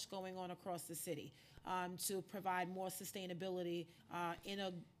just so much going on across the city to provide more sustainability in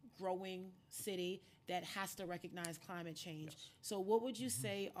a growing city that has to recognize climate change. Yes. So what would you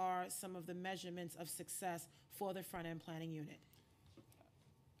say are some of the measurements of success for the front-end planning unit?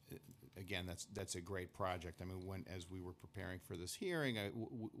 Again, that's a great project. I mean, as we were preparing for this hearing,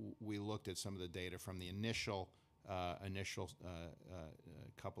 we looked at some of the data from the initial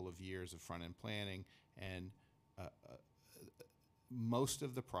couple of years of front-end planning, and most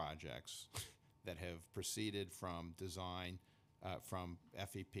of the projects that have proceeded from design, from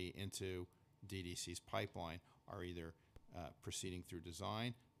FEP into DDC's pipeline are either proceeding through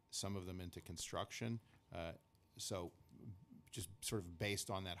design, some of them into construction. So just sort of based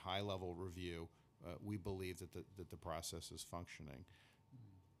on that high-level review, we believe that the process is functioning.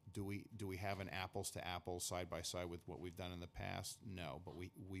 Do we have an apples to apples side by side with what we've done in the past? No, but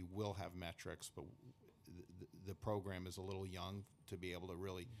we will have metrics. But the program is a little young to be able to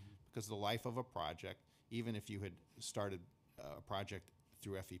really, because the life of a project, even if you had started a project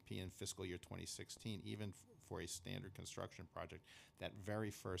through FEP in fiscal year 2016, even for a standard construction project, that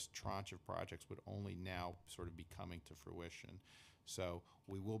very first tranche of projects would only now sort of be coming to fruition. So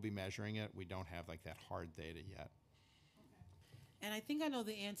we will be measuring it. We don't have like that hard data yet. And I think I know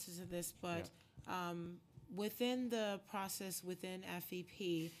the answer to this, but within the process within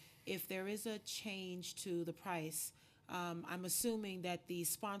FEP, if there is a change to the price, I'm assuming that the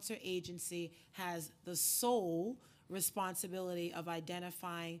sponsor agency has the sole responsibility of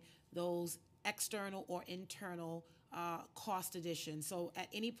identifying those external or internal cost additions. So at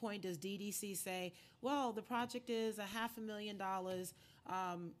any point, does DDC say, well, the project is $500,000,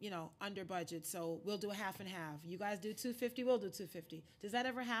 under budget, so we'll do a half and half. You guys do 250, we'll do 250. Does that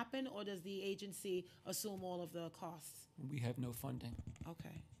ever happen, or does the agency assume all of the costs? We have no funding.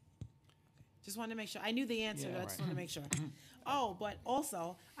 Okay. Just wanted to make sure. I knew the answer, Yeah. but I just wanted to make sure. Oh, but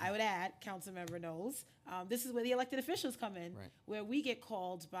also, I would add, Councilmember knows, this is where the elected officials come in, Right. where we get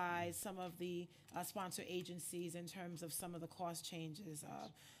called by some of the sponsor agencies in terms of some of the cost changes.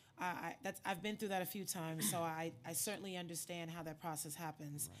 I've been through that a few times, so I certainly understand how that process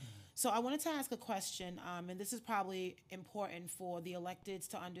happens. Right. So I wanted to ask a question, and this is probably important for the electeds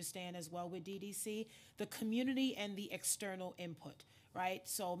to understand as well with DDC, the community and the external input. Right?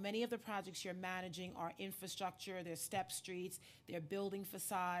 So many of the projects you're managing are infrastructure, they're step streets, they're building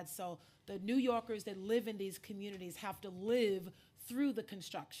facades. So the New Yorkers that live in these communities have to live through the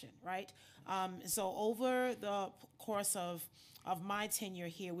construction, right? So over the course of my tenure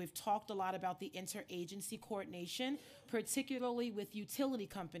here, we've talked a lot about the interagency coordination, particularly with utility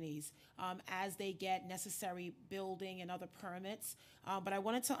companies as they get necessary building and other permits. But I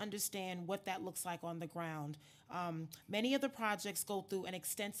wanted to understand what that looks like on the ground. Many of the projects go through an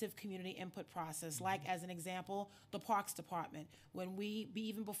extensive community input process, like as an example, the Parks Department. When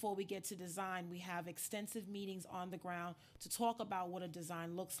even before we get to design, we have extensive meetings on the ground to talk about what a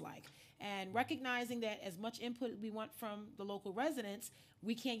design looks like. And recognizing that as much input we want from the local residents,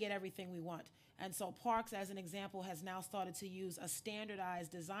 we can't get everything we want. And so Parks, as an example, has now started to use a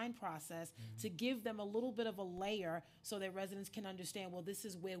standardized design process to give them a little bit of a layer so that residents can understand, well, this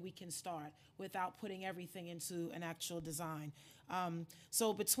is where we can start without putting everything into an actual design.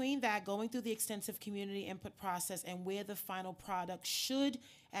 So between that, going through the extensive community input process and where the final product should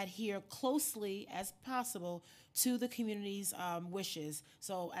adhere closely as possible to the community's wishes.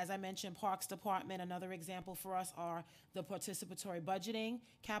 So as I mentioned, Parks Department, another example for us are the participatory budgeting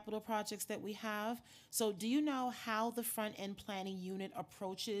capital projects that we have. So do you know how the front-end planning unit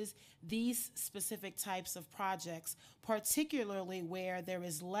approaches these specific types of projects, particularly where there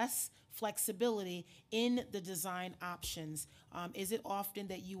is less flexibility in the design options? Is it often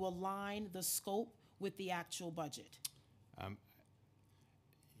that you align the scope with the actual budget?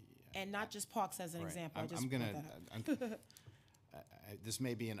 And not just Parks as an example. This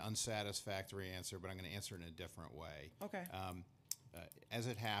may be an unsatisfactory answer, but I'm going to answer it in a different way. Okay. As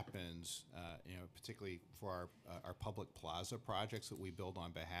it happens, particularly for our public plaza projects that we build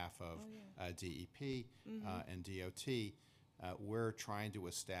on behalf of DEP and DOT, we're trying to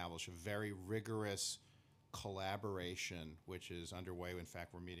establish a very rigorous collaboration, which is underway. In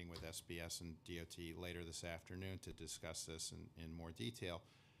fact, we're meeting with SBS and DOT later this afternoon to discuss this in more detail.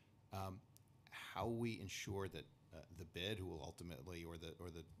 How we ensure that the bid, who will ultimately, or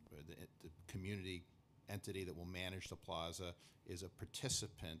the community entity that will manage the plaza, is a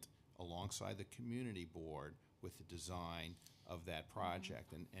participant alongside the community board with the design of that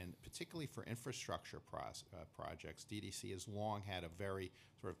project. And particularly for infrastructure projects, DDC has long had a very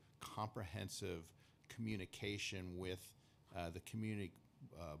sort of comprehensive communication with the community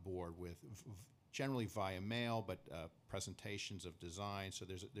board, with generally via mail, but presentations of design. So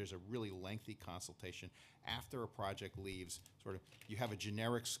there's a really lengthy consultation. After a project leaves, sort of, you have a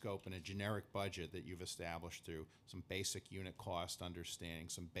generic scope and a generic budget that you've established through some basic unit cost understanding,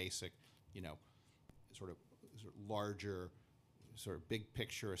 some basic, sort of larger, sort of big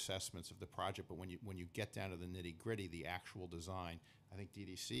picture assessments of the project. But when you get down to the nitty gritty, the actual design, I think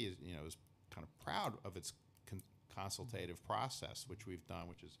DDC is kind of proud of its consultative process, which we've done,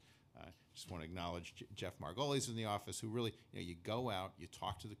 which is. Just want to acknowledge Jeff Margoli's in the office, who really, you go out, you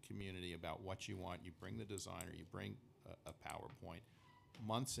talk to the community about what you want, you bring the designer, you bring a PowerPoint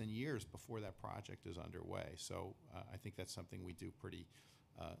months and years before that project is underway. So I think that's something we do pretty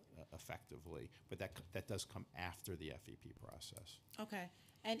effectively, but that does come after the FEP process. Okay.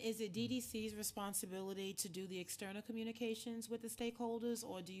 And is it DDC's responsibility to do the external communications with the stakeholders,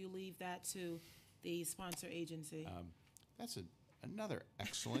 or do you leave that to the sponsor agency? That's another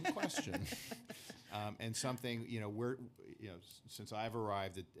excellent question. And something, we're, since I've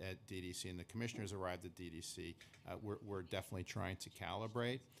arrived at DDC and the commissioners arrived at DDC, we're definitely trying to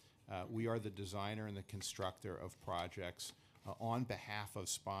calibrate. We are the designer and the constructor of projects on behalf of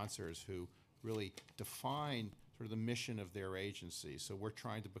sponsors who really define sort of the mission of their agency. So we're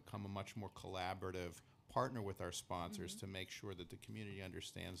trying to become a much more collaborative partner with our sponsors to make sure that the community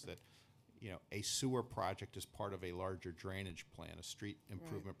understands that a sewer project is part of a larger drainage plan. A street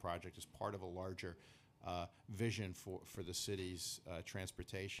improvement project is part of a larger vision for the city's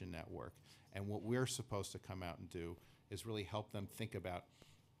transportation network. And what we're supposed to come out and do is really help them think about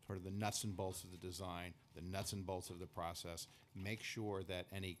sort of the nuts and bolts of the design, the nuts and bolts of the process, make sure that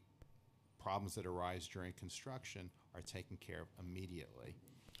any problems that arise during construction are taken care of immediately.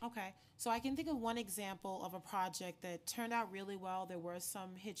 Okay, so I can think of one example of a project that turned out really well. There were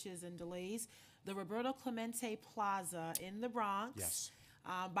some hitches and delays. The Roberto Clemente Plaza in the Bronx. Yes.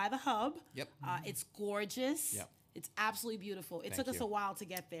 By the Hub. Yep. It's gorgeous. Yep. It's absolutely beautiful. It took us a while to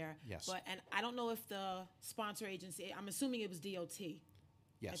get there. Yes. And I don't know if the sponsor agency, I'm assuming it was DOT.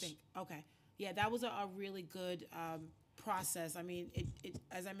 Yes. I think. Okay. Yeah, that was a really good process. I mean, it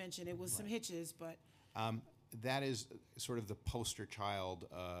as I mentioned, it was some hitches, but. That is sort of the poster child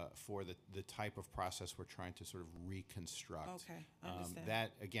for the type of process we're trying to sort of reconstruct. Okay, I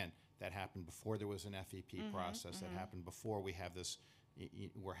understand. That happened before there was an FEP process. That happened before we have this.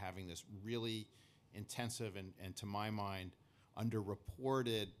 We're having this really intensive and to my mind,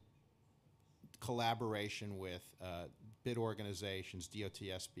 underreported collaboration with bid organizations, DOT,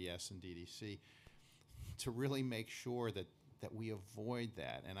 SBS, and DDC, to really make sure that we avoid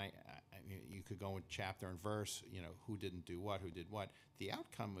that. And I mean, you could go in chapter and verse, who didn't do what, who did what. The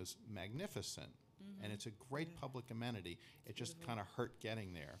outcome was magnificent, and it's a great public amenity. It just kind of hurt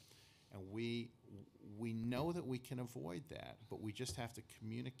getting there. And we know that we can avoid that, but we just have to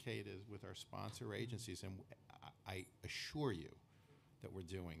communicate it with our sponsor agencies, and I assure you that we're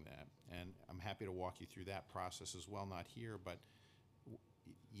doing that. And I'm happy to walk you through that process as well, not here, but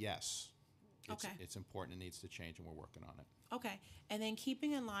yes, it's important, it needs to change, and we're working on it. Okay, and then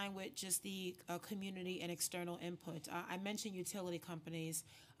keeping in line with just the community and external input, I mentioned utility companies.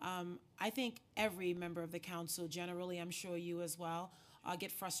 I think every member of the council, generally, I'm sure you as well,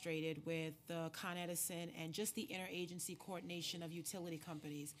 get frustrated with the Con Edison and just the interagency coordination of utility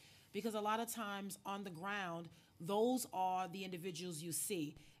companies, because a lot of times on the ground, those are the individuals you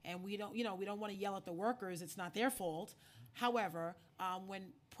see, and we don't want to yell at the workers. It's not their fault. However,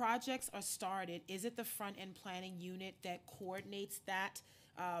 when projects are started, is it the front-end planning unit that coordinates that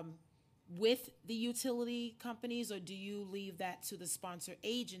with the utility companies, or do you leave that to the sponsor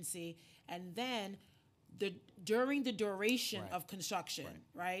agency? And then during the duration of construction,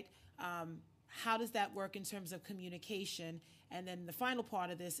 right? How does that work in terms of communication? And then the final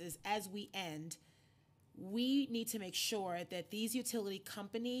part of this is, as we end, we need to make sure that these utility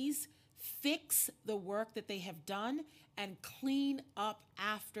companies fix the work that they have done and clean up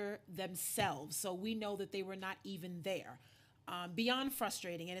after themselves, so we know that they were not even there. Beyond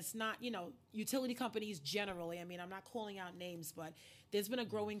frustrating, and it's not, utility companies generally, I mean, I'm not calling out names, but there's been a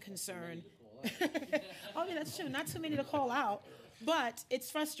growing concern. Oh, yeah, that's true. Not too many to call out, but it's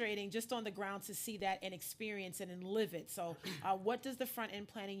frustrating just on the ground to see that and experience it and live it. So what does the front-end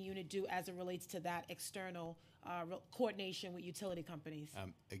planning unit do as it relates to that external coordination with utility companies?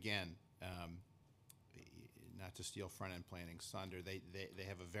 Not to steal front-end planning's thunder, they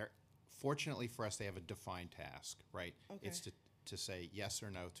have fortunately for us, they have a defined task, right? Okay. It's to say yes or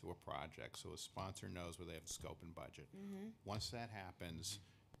no to a project, so a sponsor knows where they have scope and budget. Once that happens,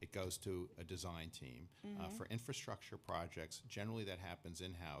 it goes to a design team. For infrastructure projects, generally that happens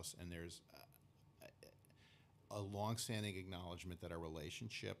in-house, and there's a longstanding acknowledgement that our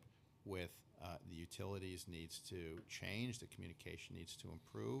relationship with the utilities needs to change, the communication needs to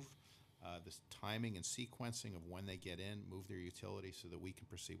improve. The timing and sequencing of when they get in, move their utility so that we can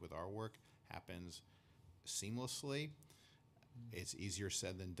proceed with our work happens seamlessly. It's easier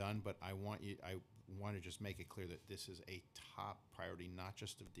said than done, but I want to just make it clear that this is a top priority, not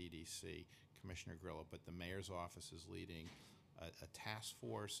just of DDC, Commissioner Grillo, but the mayor's office is leading a task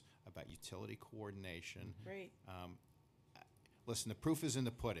force about utility coordination. Great. Listen, the proof is in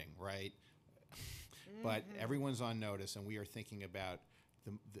the pudding, right? But everyone's on notice, and we are thinking about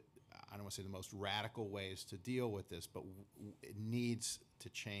I don't want to say the most radical ways to deal with this, but it needs to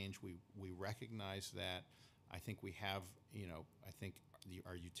change. We recognize that. I think we have, I think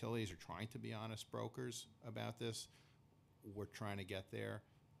our utilities are trying to be honest brokers about this. We're trying to get there.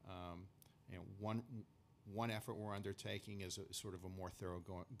 One effort we're undertaking is sort of a more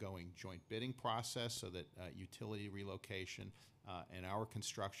thoroughgoing joint bidding process so that utility relocation and our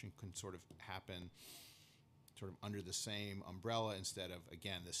construction can sort of happen sort of under the same umbrella instead of,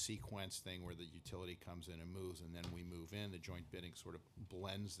 again, the sequence thing where the utility comes in and moves and then we move in. The joint bidding sort of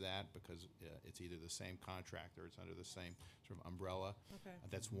blends that because it's either the same contract or it's under the same sort of umbrella. Okay.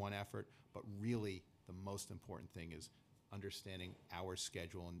 That's one effort, but really the most important thing is understanding our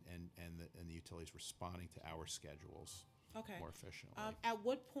schedule and the utilities responding to our schedules Okay. more efficiently. At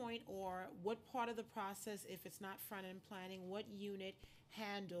what point or what part of the process, if it's not front-end planning, what unit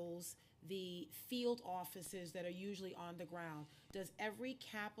handles the field offices that are usually on the ground? Does every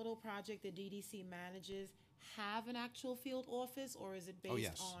capital project that DDC manages have an actual field office, or is it based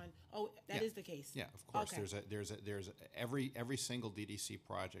yes. on? Oh, that Yeah. is the case. Yeah, of course. Okay. There's every single DDC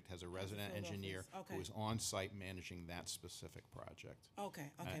project has a resident field engineer office. Okay. who is on site managing that specific project.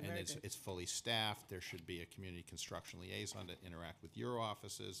 Okay. Okay. And Very it's good. it's fully staffed. There should be a community construction liaison to interact with your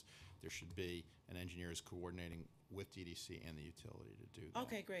offices. There should be an engineer who's coordinating with DDC and the utility to do that.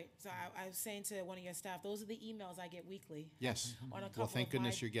 Okay, great. So I was saying to one of your staff, those are the emails I get weekly. Yes. On a couple Well, thank of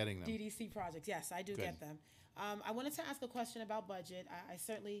goodness my you're getting them. DDC projects. Yes, I do Good. get them. I wanted to ask a question about budget. I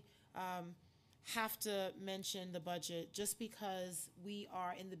certainly have to mention the budget just because we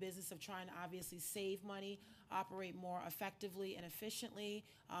are in the business of trying to obviously save money, operate more effectively and efficiently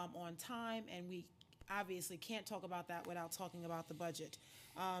on time, and we obviously can't talk about that without talking about the budget.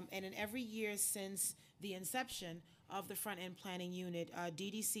 And in every year since the inception of the front-end planning unit,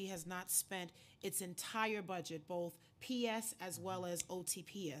 DDC has not spent its entire budget, both PS as well as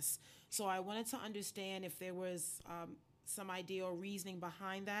OTPS. So I wanted to understand if there was some idea or reasoning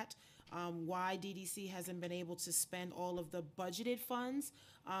behind that, why DDC hasn't been able to spend all of the budgeted funds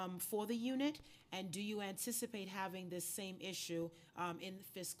for the unit, and do you anticipate having this same issue in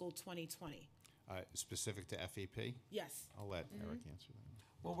fiscal 2020? Specific to FEP? Yes. I'll let Eric answer that.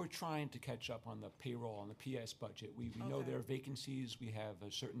 Well, we're trying to catch up on the payroll, on the PS budget. We know Okay. there are vacancies. We have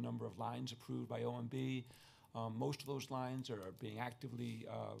a certain number of lines approved by OMB. Most of those lines are being actively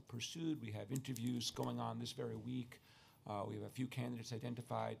pursued. We have interviews going on this very week. We have a few candidates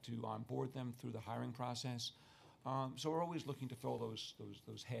identified to onboard them through the hiring process. So we're always looking to fill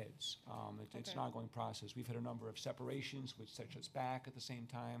those heads. It's Okay. an ongoing process. We've had a number of separations, which set us back at the same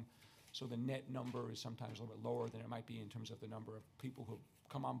time. So the net number is sometimes a little bit lower than it might be in terms of the number of people who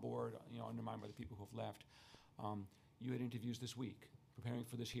come on board, undermined by the people who have left. You had interviews this week, preparing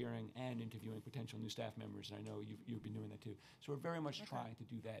for this hearing and interviewing potential new staff members, and I know you've been doing that too. So we're very much trying to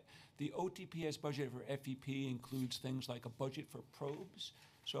do that. The OTPS budget for FEP includes things like a budget for probes.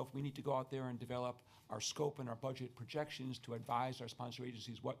 So if we need to go out there and develop our scope and our budget projections to advise our sponsor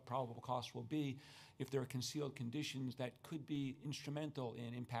agencies what probable costs will be, if there are concealed conditions that could be instrumental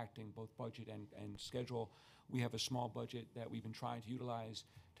in impacting both budget and schedule, we have a small budget that we've been trying to utilize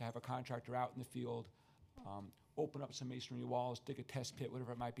to have a contractor out in the field, open up some masonry walls, dig a test pit,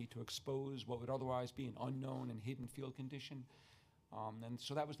 whatever it might be, to expose what would otherwise be an unknown and hidden field condition. And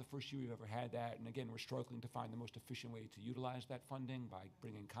so that was the first year we've ever had that. And again, we're struggling to find the most efficient way to utilize that funding by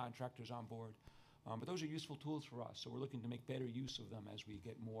bringing contractors on board. But those are useful tools for us. So we're looking to make better use of them as we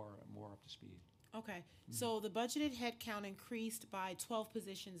get more up to speed. Okay, so the budgeted headcount increased by 12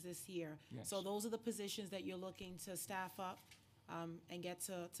 positions this year. Yes. So those are the positions that you're looking to staff up and get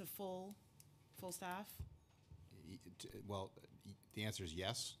to full staff? Well, the answer is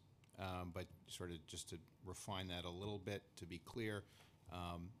yes, but sort of just to refine that a little bit, to be clear,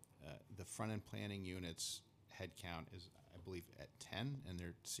 the front-end planning unit's headcount is, I believe, at 10, and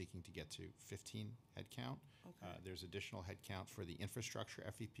they're seeking to get to 15 headcount. Okay. There's additional headcount for the infrastructure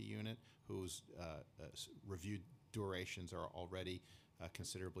FEP unit, whose reviewed durations are already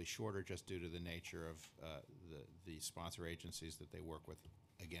considerably shorter just due to the nature of the sponsor agencies that they work with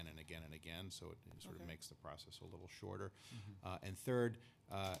again and again and again, so it sort of makes the process a little shorter. And third,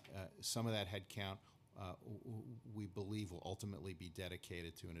 some of that headcount we believe will ultimately be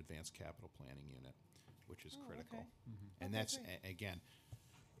dedicated to an advanced capital planning unit, which is critical. Okay. And Okay, that's, great. again,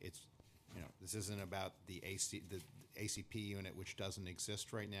 it's, this isn't about the ACP unit, which doesn't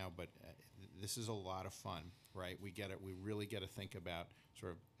exist right now, but this is a lot of fun, right? We really get to think about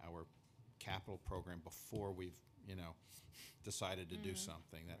sort of our capital program before we've, decided to do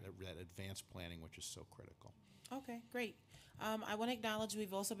something, that advanced planning, which is so critical. Okay, great. I want to acknowledge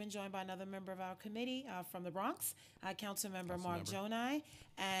we've also been joined by another member of our committee from the Bronx, Councilmember Mark Jonai,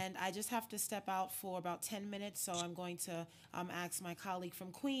 and I just have to step out for about 10 minutes, so I'm going to ask my colleague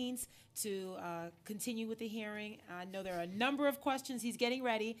from Queens to continue with the hearing. I know there are a number of questions. He's getting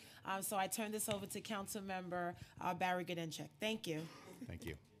ready, so I turn this over to Councilmember Barry Goodinchik. Thank you. Thank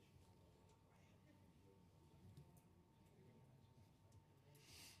you.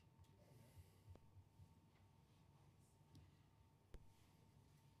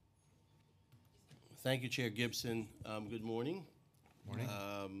 Thank you, Chair Gibson. Good morning. Morning.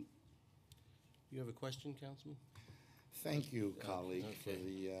 You have a question, Councilman? Thank you, colleague, for okay.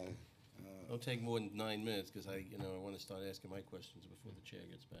 the, Don't take more than 9 minutes, because I want to start asking my questions before the chair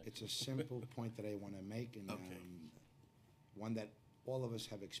gets back. it's a simple point that I want to make, and Okay. one that all of us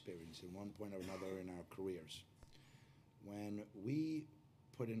have experienced in one point or another in our careers. When we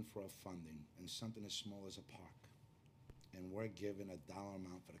put in for a funding in something as small as a park, and we're given a dollar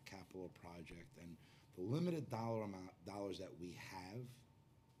amount for the capital project, and the limited dollars that we have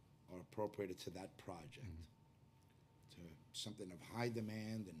are appropriated to that project, to something of high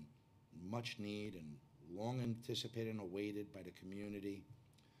demand and much need and long anticipated and awaited by the community,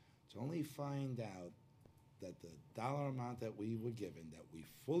 to only find out that the dollar amount that we were given, that we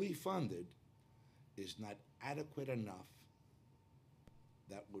fully funded, is not adequate enough,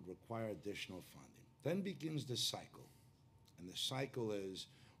 that would require additional funding. Then begins the cycle. And the cycle is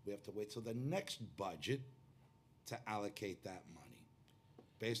we have to wait till the next budget to allocate that money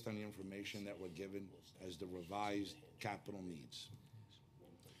based on the information that we're given as the revised capital needs.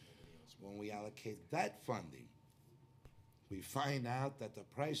 When we allocate that funding, we find out that the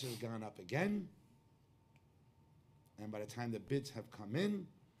price has gone up again, and by the time the bids have come in,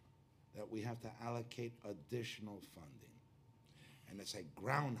 that we have to allocate additional funding. And it's like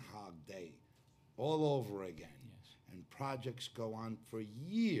Groundhog Day all over again. Yes. And projects go on for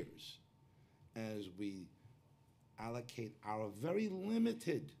years as we allocate our very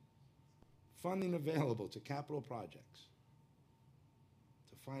limited funding available to capital projects,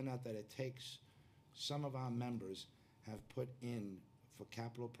 to find out that it takes some of our members have put in for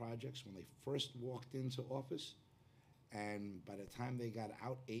capital projects when they first walked into office, and by the time they got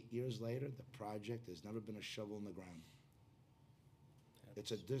out 8 years later, the project has never been a shovel in the ground.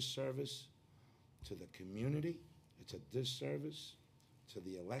 It's a disservice to the community, it's a disservice to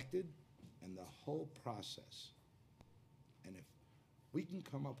the elected, and the whole process. And if we can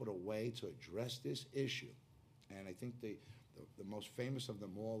come up with a way to address this issue, and I think the most famous of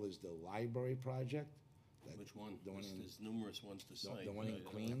them all is the library project. Which one? The one There's numerous ones to cite. the one in right?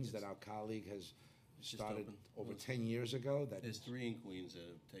 Queens that It's- our colleague has just started opened. over 10 years ago. That There's 3 in Queens that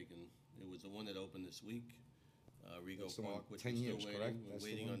have taken, it was the one that opened this week, Rego That's the one, Park, which 10 we're still years, waiting. correct? We're That's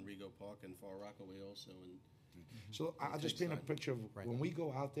the waiting one? on Rego Park and Far Rockaway also, and So I'll just takes paint a time. picture of Right. when we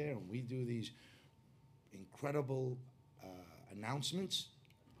go out there and we do these incredible announcements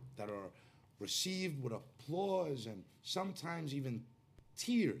that are received with applause and sometimes even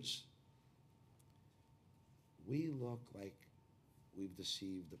tears. We look like we've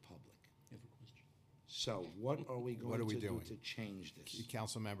deceived the public. You have a question? So what are we going What are we to do doing? to change this?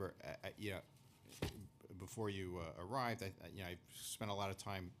 Council member, before you arrived, I've spent a lot of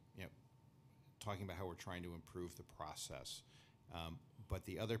time, talking about how we're trying to improve the process. But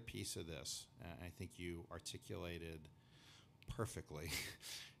the other piece of this, I think you articulated perfectly,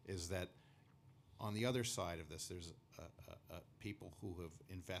 is that on the other side of this, there's people who have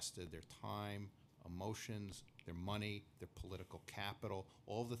invested their time, emotions, their money, their political capital,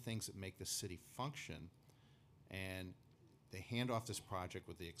 all the things that make the city function, and they hand off this project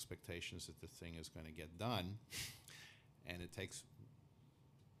with the expectations that the thing is going to get done, and it takes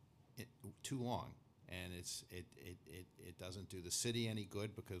too long, and it doesn't do the city any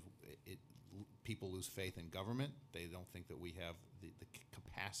good because people lose faith in government. They don't think that we have the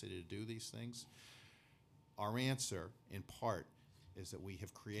capacity to do these things. Our answer, in part, is that we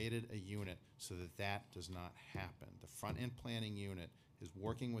have created a unit so that that does not happen. The front-end planning unit is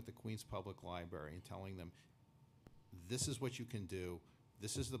working with the Queens Public Library and telling them, this is what you can do,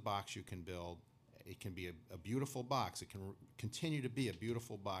 this is the box you can build, it can be a beautiful box, it can continue to be a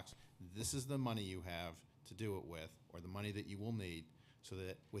beautiful box, this is the money you have to do it with, or the money that you will need, so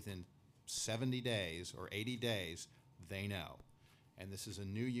that within 70 days or 80 days, they know. And this is a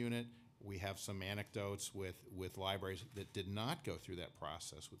new unit. We have some anecdotes with libraries that did not go through that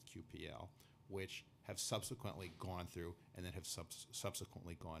process with QPL, which have subsequently gone through and then have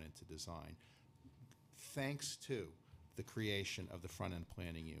subsequently gone into design, thanks to the creation of the front-end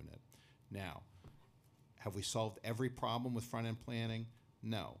planning unit. Now, have we solved every problem with front-end planning?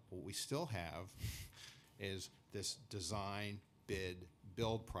 No. What we still have is this design, bid,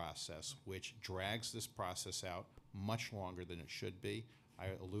 build process, which drags this process out much longer than it should be. I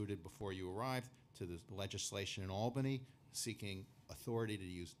alluded before you arrived to the legislation in Albany seeking authority to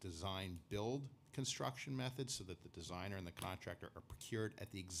use design-build construction methods so that the designer and the contractor are procured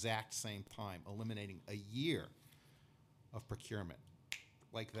at the exact same time, eliminating a year of procurement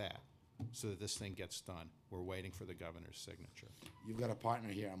like that. so that this thing gets done. We're waiting for the governor's signature. You've got a partner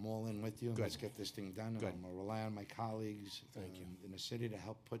here. I'm all in with you. Good. Let's get this thing done. Good. I'm going to rely on my colleagues Thank you. in the city to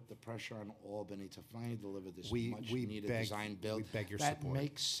help put the pressure on Albany to finally deliver this We much-needed beg- design build. we beg your that support.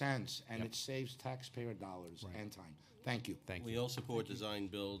 makes sense, and Yep. it saves taxpayer dollars and time. Thank you. Thank We you. all support design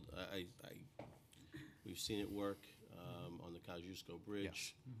build. We've seen it work on the Kosciuszko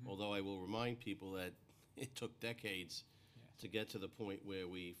Bridge. Although I will remind people that it took decades to get to the point where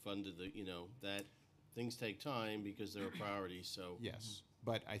we funded that things take time because there are priorities. So Yes,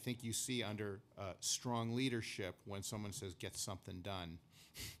 but I think you see under strong leadership when someone says, get something done,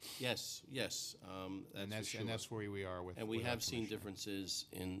 yes, and that's for sure. that's where we are with. And we with our have seen commissioner. differences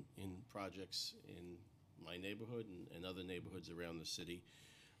in projects in my neighborhood and other neighborhoods around the city.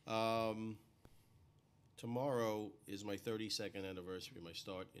 Tomorrow is my 32nd anniversary of my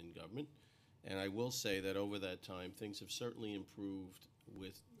start in government, and I will say that over that time, things have certainly improved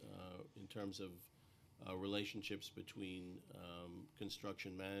in terms of relationships between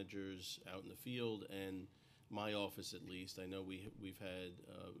construction managers out in the field and my office, at least. I know we've had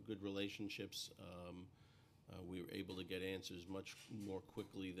good relationships. We were able to get answers much more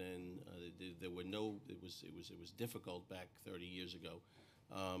quickly than there were no. It was difficult back 30 years ago.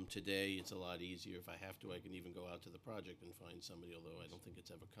 Today, it's a lot easier. If I have to, I can even go out to the project and find somebody, although I don't think it's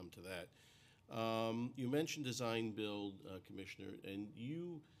ever come to that. You mentioned design build, Commissioner, and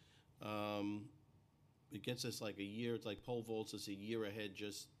it gets us like a year. It's like pole vaults us a year ahead,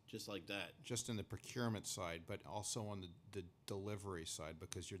 just like that. Just in the procurement side, but also on the delivery side,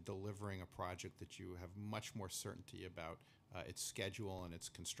 because you're delivering a project that you have much more certainty about its schedule and its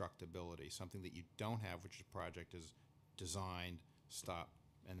constructability, something that you don't have, which is a project is designed, stopped,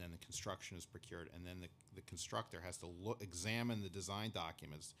 and then the construction is procured, and then the constructor has to examine the design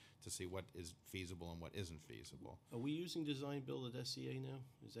documents to see what is feasible and what isn't feasible. Are we using design build at SCA now?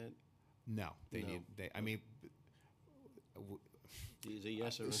 Is that No, they No. need, I mean, is it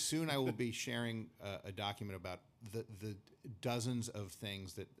yes or no? soon I will be sharing a document about the dozens of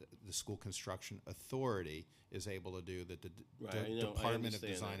things that the School Construction Authority is able to do that the Right, I know, I Department of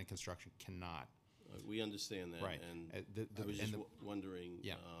understand Design that. and Construction cannot. We understand that, Right. and The- I was just and the- wondering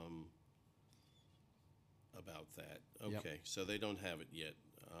Yeah. About that. Yep. Okay, so they don't have it yet,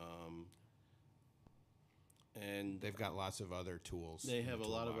 and They've got lots of other tools. they in the have a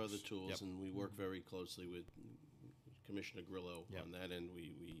lot of toolbox. other tools, Yep. and we work very closely with Commissioner Grillo Yep. on that, and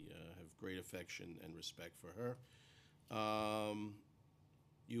we have great affection and respect for her.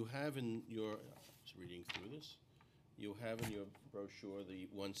 You have in your, just reading through this, you have in your brochure the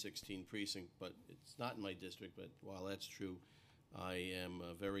 116 precinct, but it's not in my district, but while that's true, I am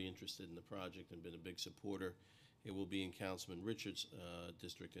very interested in the project and been a big supporter. It will be in Councilman Richards'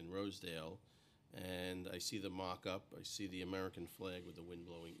 district in Rosedale, and I see the mock-up. I see the American flag with the wind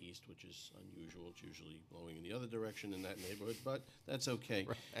blowing east, which is unusual. It's usually blowing in the other direction in that neighborhood, but that's okay.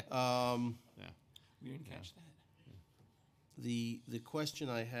 Yeah. We didn't catch that. The question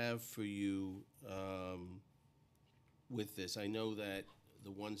I have for you with this, I know that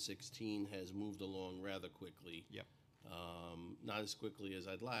the 116 has moved along rather quickly. Yep. Not as quickly as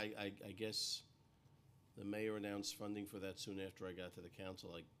I'd like. I guess the mayor announced funding for that soon after I got to the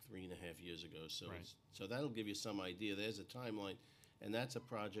council, like 3.5 years ago. So, Right. so that'll give you some idea. There's a timeline, and that's a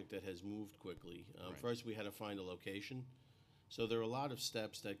project that has moved quickly. Right. First, we had to find a location. So there are a lot of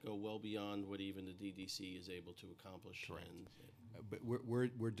steps that go well beyond what even the DDC is able to accomplish. Correct. And But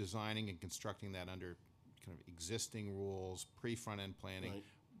we're designing and constructing that under kind of existing rules, pre-front-end planning.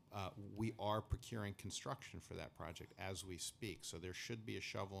 Right. We are procuring construction for that project as we speak, so there should be a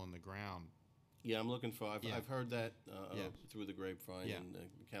shovel in the ground. yeah, I'm looking for. Yeah. I've heard that Yeah. through the grapevine, Yeah. and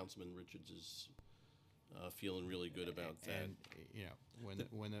Councilman Richards is feeling really good about that. And you know,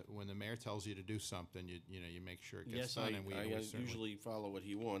 when the mayor tells you to do something, you make sure it gets Yes, done. I, And we I certainly- usually follow what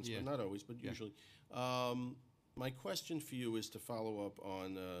he wants, Yeah. but not always, but Yeah. usually. My question for you is to follow up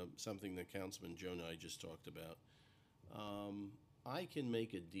on something that Councilman Joe and I just talked about. I can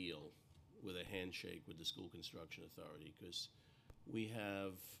make a deal with a handshake with the School Construction Authority because we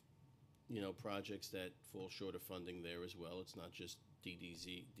have, projects that fall short of funding there as well. It's not just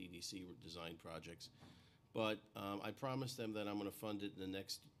DDC design projects. But I promised them that I'm going to fund it in the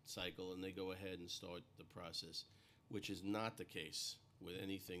next cycle, and they go ahead and start the process, which is not the case with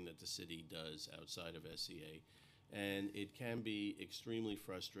anything that the city does outside of SCA. And it can be extremely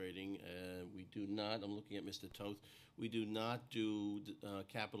frustrating. We do not, I'm looking at Mr. Toth, we do not do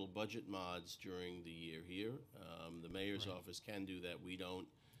capital budget mods during the year here. The mayor's office can do that. We don't.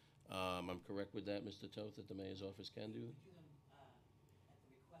 I'm correct with that, Mr. Toth, that the mayor's office can do that? We do them at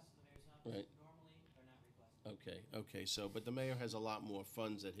the request of the mayor's office. Right. Normally, they're not requested. Okay, so, but the mayor has a lot more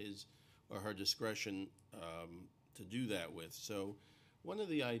funds at his or her discretion to do that with. So one of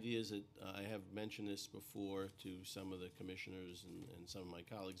the ideas that I have mentioned this before to some of the commissioners and some of my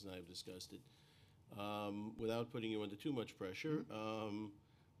colleagues and I have discussed it, without putting you under too much pressure,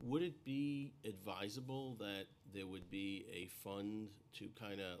 would it be advisable that there would be a fund to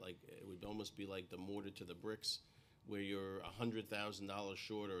kind of like, it would almost be like the mortar to the bricks, where you're $100,000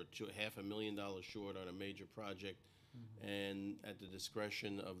 short or $500,000 short on a major project, and at the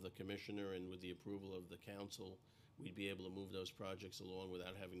discretion of the commissioner and with the approval of the council, we'd be able to move those projects along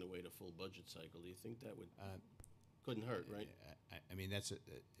without having to wait a full budget cycle? Do you think that would couldn't hurt, right? I mean, it's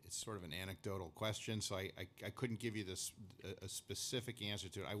sort of an anecdotal question, so I couldn't give you a specific answer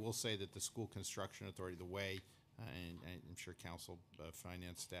to it. I will say that the School Construction Authority, the way, and I'm sure council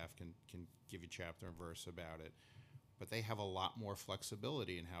finance staff can give you chapter and verse about it, but they have a lot more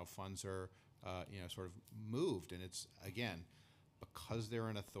flexibility in how funds are, sort of moved. And it's, again, because they're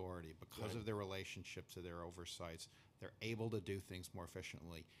an authority, because of their relationship to their oversights, they're able to do things more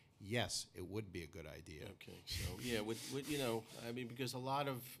efficiently. Yes, it would be a good idea. Okay, so yeah, with I mean, because a lot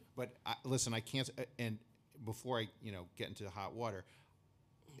of But listen, I can't. And before I, get into hot water,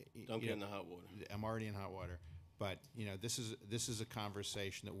 don't get in the hot water. I'm already in hot water. But this is a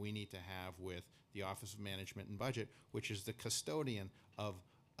conversation that we need to have with the Office of Management and Budget, which is the custodian of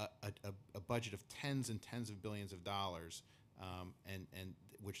a budget of tens and tens of billions of dollars, and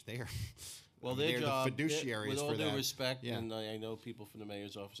which they are. Well, they're job, the fiduciaries with all for due that. respect, Yeah. and I know people from the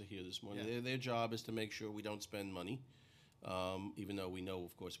mayor's office are here this morning. Yeah. Their job is to make sure we don't spend money, even though we know,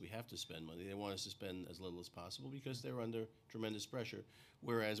 of course, we have to spend money. They want us to spend as little as possible because they're under tremendous pressure.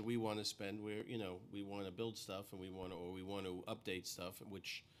 Whereas we want to spend, we want to build stuff and we want to update stuff,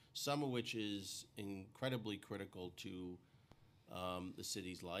 some of which is incredibly critical to the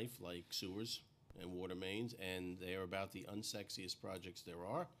city's life, like sewers and water mains, and they are about the unsexiest projects there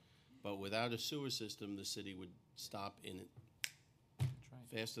are. But without a sewer system, the city would stop in it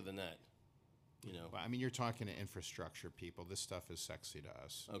faster than that. Well, I mean, you're talking to infrastructure people. This stuff is sexy to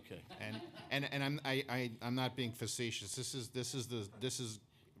us. Okay. And I'm not being facetious. This is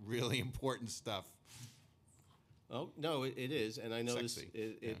really important stuff. Oh no, it is, and I know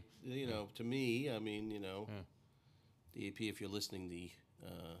Sexy. To me, I mean, DEP, if you're listening, the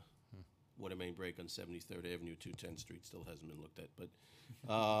water main break on 73rd Avenue, 210th Street still hasn't been looked at, but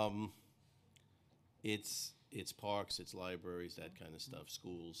it's parks, it's libraries, that kind of stuff,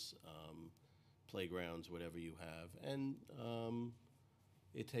 schools, playgrounds, whatever you have, and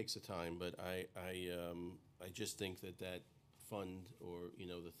it takes a time. But I just think that fund, or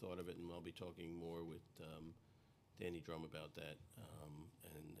the thought of it, and I'll be talking more with Danny Drum about that,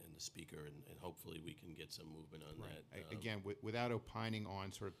 and the speaker, and hopefully we can get some movement on that. Again, without opining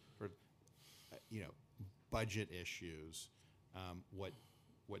on sort of budget issues, what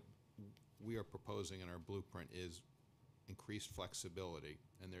we are proposing in our blueprint is increased flexibility,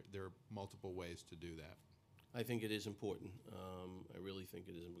 and there are multiple ways to do that. I think it is important. I really think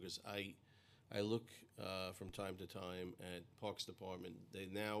it is, because I look from time to time at Parks Department.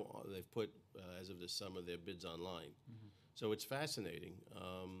 They've put, as of this summer, their bids online. So it's fascinating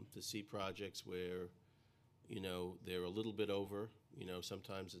to see projects where they're a little bit over.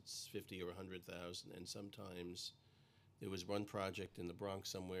 Sometimes it's 50 or 100,000, and sometimes there was one project in the Bronx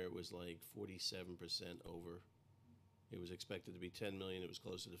somewhere. It was like 47% over. It was expected to be 10 million. It was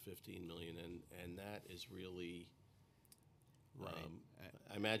closer to 15 million, and that is really Right.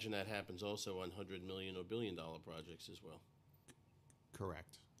 I imagine that happens also on $100 million or $1 billion projects as well.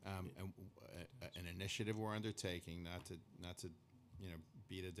 Correct. And an initiative we're undertaking, not to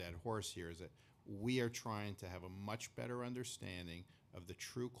beat a dead horse here, is that we are trying to have a much better understanding of the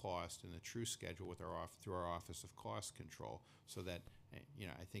true cost and the true schedule with through our Office of Cost Control, so that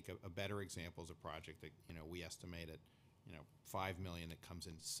I think a better example is a project that we estimate at $5 million that comes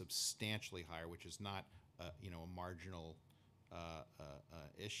in substantially higher, which is not a marginal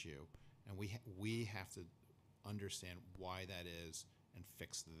issue, and we have to understand why that is and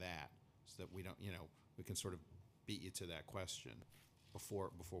fix that, so that we don't we can sort of beat you to that question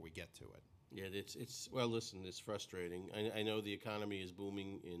before we get to it. Yeah, it's well, listen, it's frustrating. I know the economy is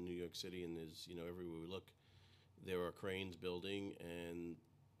booming in New York City, and there's everywhere we look, there are cranes building, and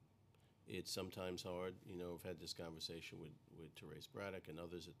it's sometimes hard. I've had this conversation with Therese Braddock and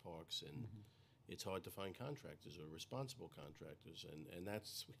others at Parks, and it's hard to find contractors or responsible contractors, and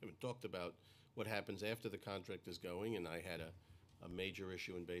that's, we haven't talked about what happens after the contract is going. And I had a major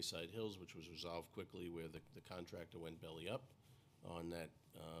issue in Bayside Hills, which was resolved quickly, where the contractor went belly up on that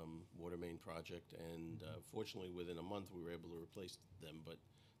water main project, and fortunately within a month we were able to replace them, but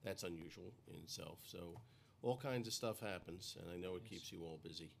that's unusual in itself. So all kinds of stuff happens, and I know it keeps you all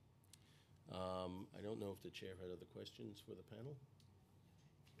busy. I don't know if the chair had other questions for the panel?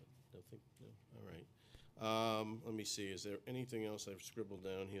 Don't think, no, all right. Let me see, is there anything else I've scribbled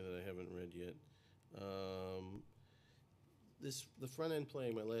down here that I haven't read yet? The front end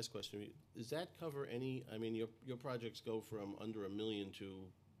play, my last question, does that cover any, I mean, your projects go from under $1 million to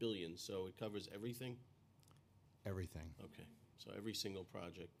billions, so it covers everything? Everything. Okay, so every single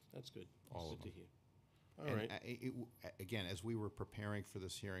project, that's good. All That's of good them. to hear. All right. Again, as we were preparing for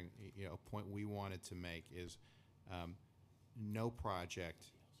this hearing, a point we wanted to make is no project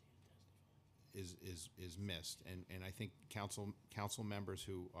is missed. And I think council members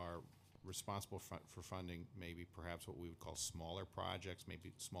who are responsible for funding maybe perhaps what we would call smaller projects,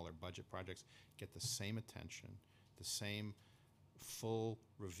 maybe smaller budget projects, get the same attention, the same full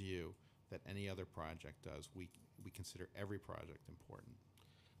review that any other project does. We consider every project important.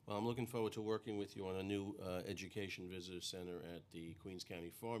 Well, I'm looking forward to working with you on a new education visitor center at the Queens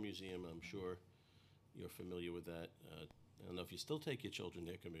County Farm Museum. I'm sure you're familiar with that. I don't know if you still take your children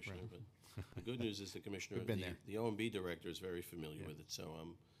there, Commissioner, Right. but the good news is the Commissioner, We've been there. the OMB director is very familiar Yeah. with it, so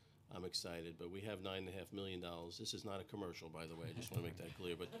I'm excited. But we have $9.5 million. This is not a commercial, by the way. I just want to make that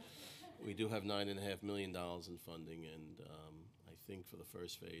clear. But we do have $9.5 million in funding, and I think for the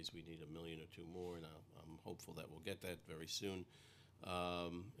first phase we need $1 million or two more, and I'm hopeful that we'll get that very soon.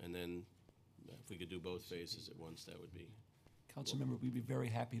 And then if we could do both phases at once, that would be. Councilmember, we'd be very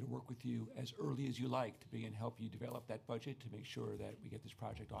happy to work with you as early as you like to begin help you develop that budget to make sure that we get this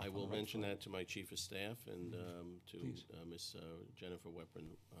project off. I on will the right mention foot. that to my chief of staff and to Please. Miss Jennifer Weapon,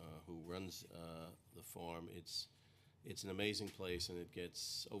 who runs the farm. It's an amazing place, and it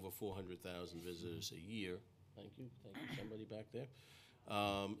gets over 400,000 visitors a year. Thank you, somebody back there.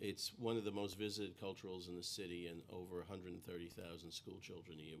 It's one of the most visited culturals in the city, and over 130,000 school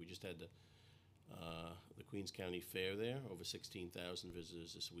children a year. We just had the Queens County Fair there, over 16,000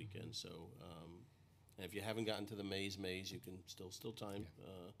 visitors this weekend. So, and if you haven't gotten to the Maze, you can still time.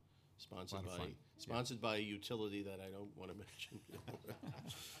 Sponsored Lot of fun. sponsored by a utility that I don't want to mention.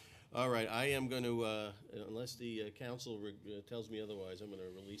 All right, I am going to, unless the council tells me otherwise, I'm going to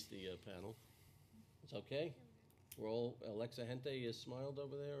release the panel. It's okay? We're all, Alexa Hente is smiled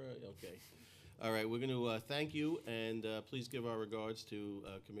over there? Okay. All right, we're going to thank you, and please give our regards to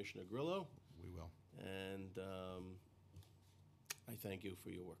Commissioner Grillo. We will. And I thank you for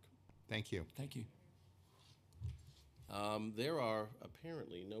your work. Thank you. Thank you. There are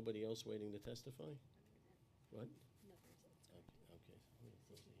apparently nobody else waiting to testify? What? Okay.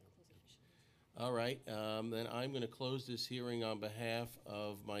 All right, then I'm going to close this hearing on behalf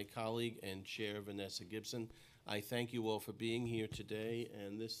of my colleague and Chair Vanessa Gibson. I thank you all for being here today,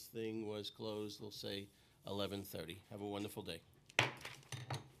 and this thing was closed, we'll say 11:30. Have a wonderful day.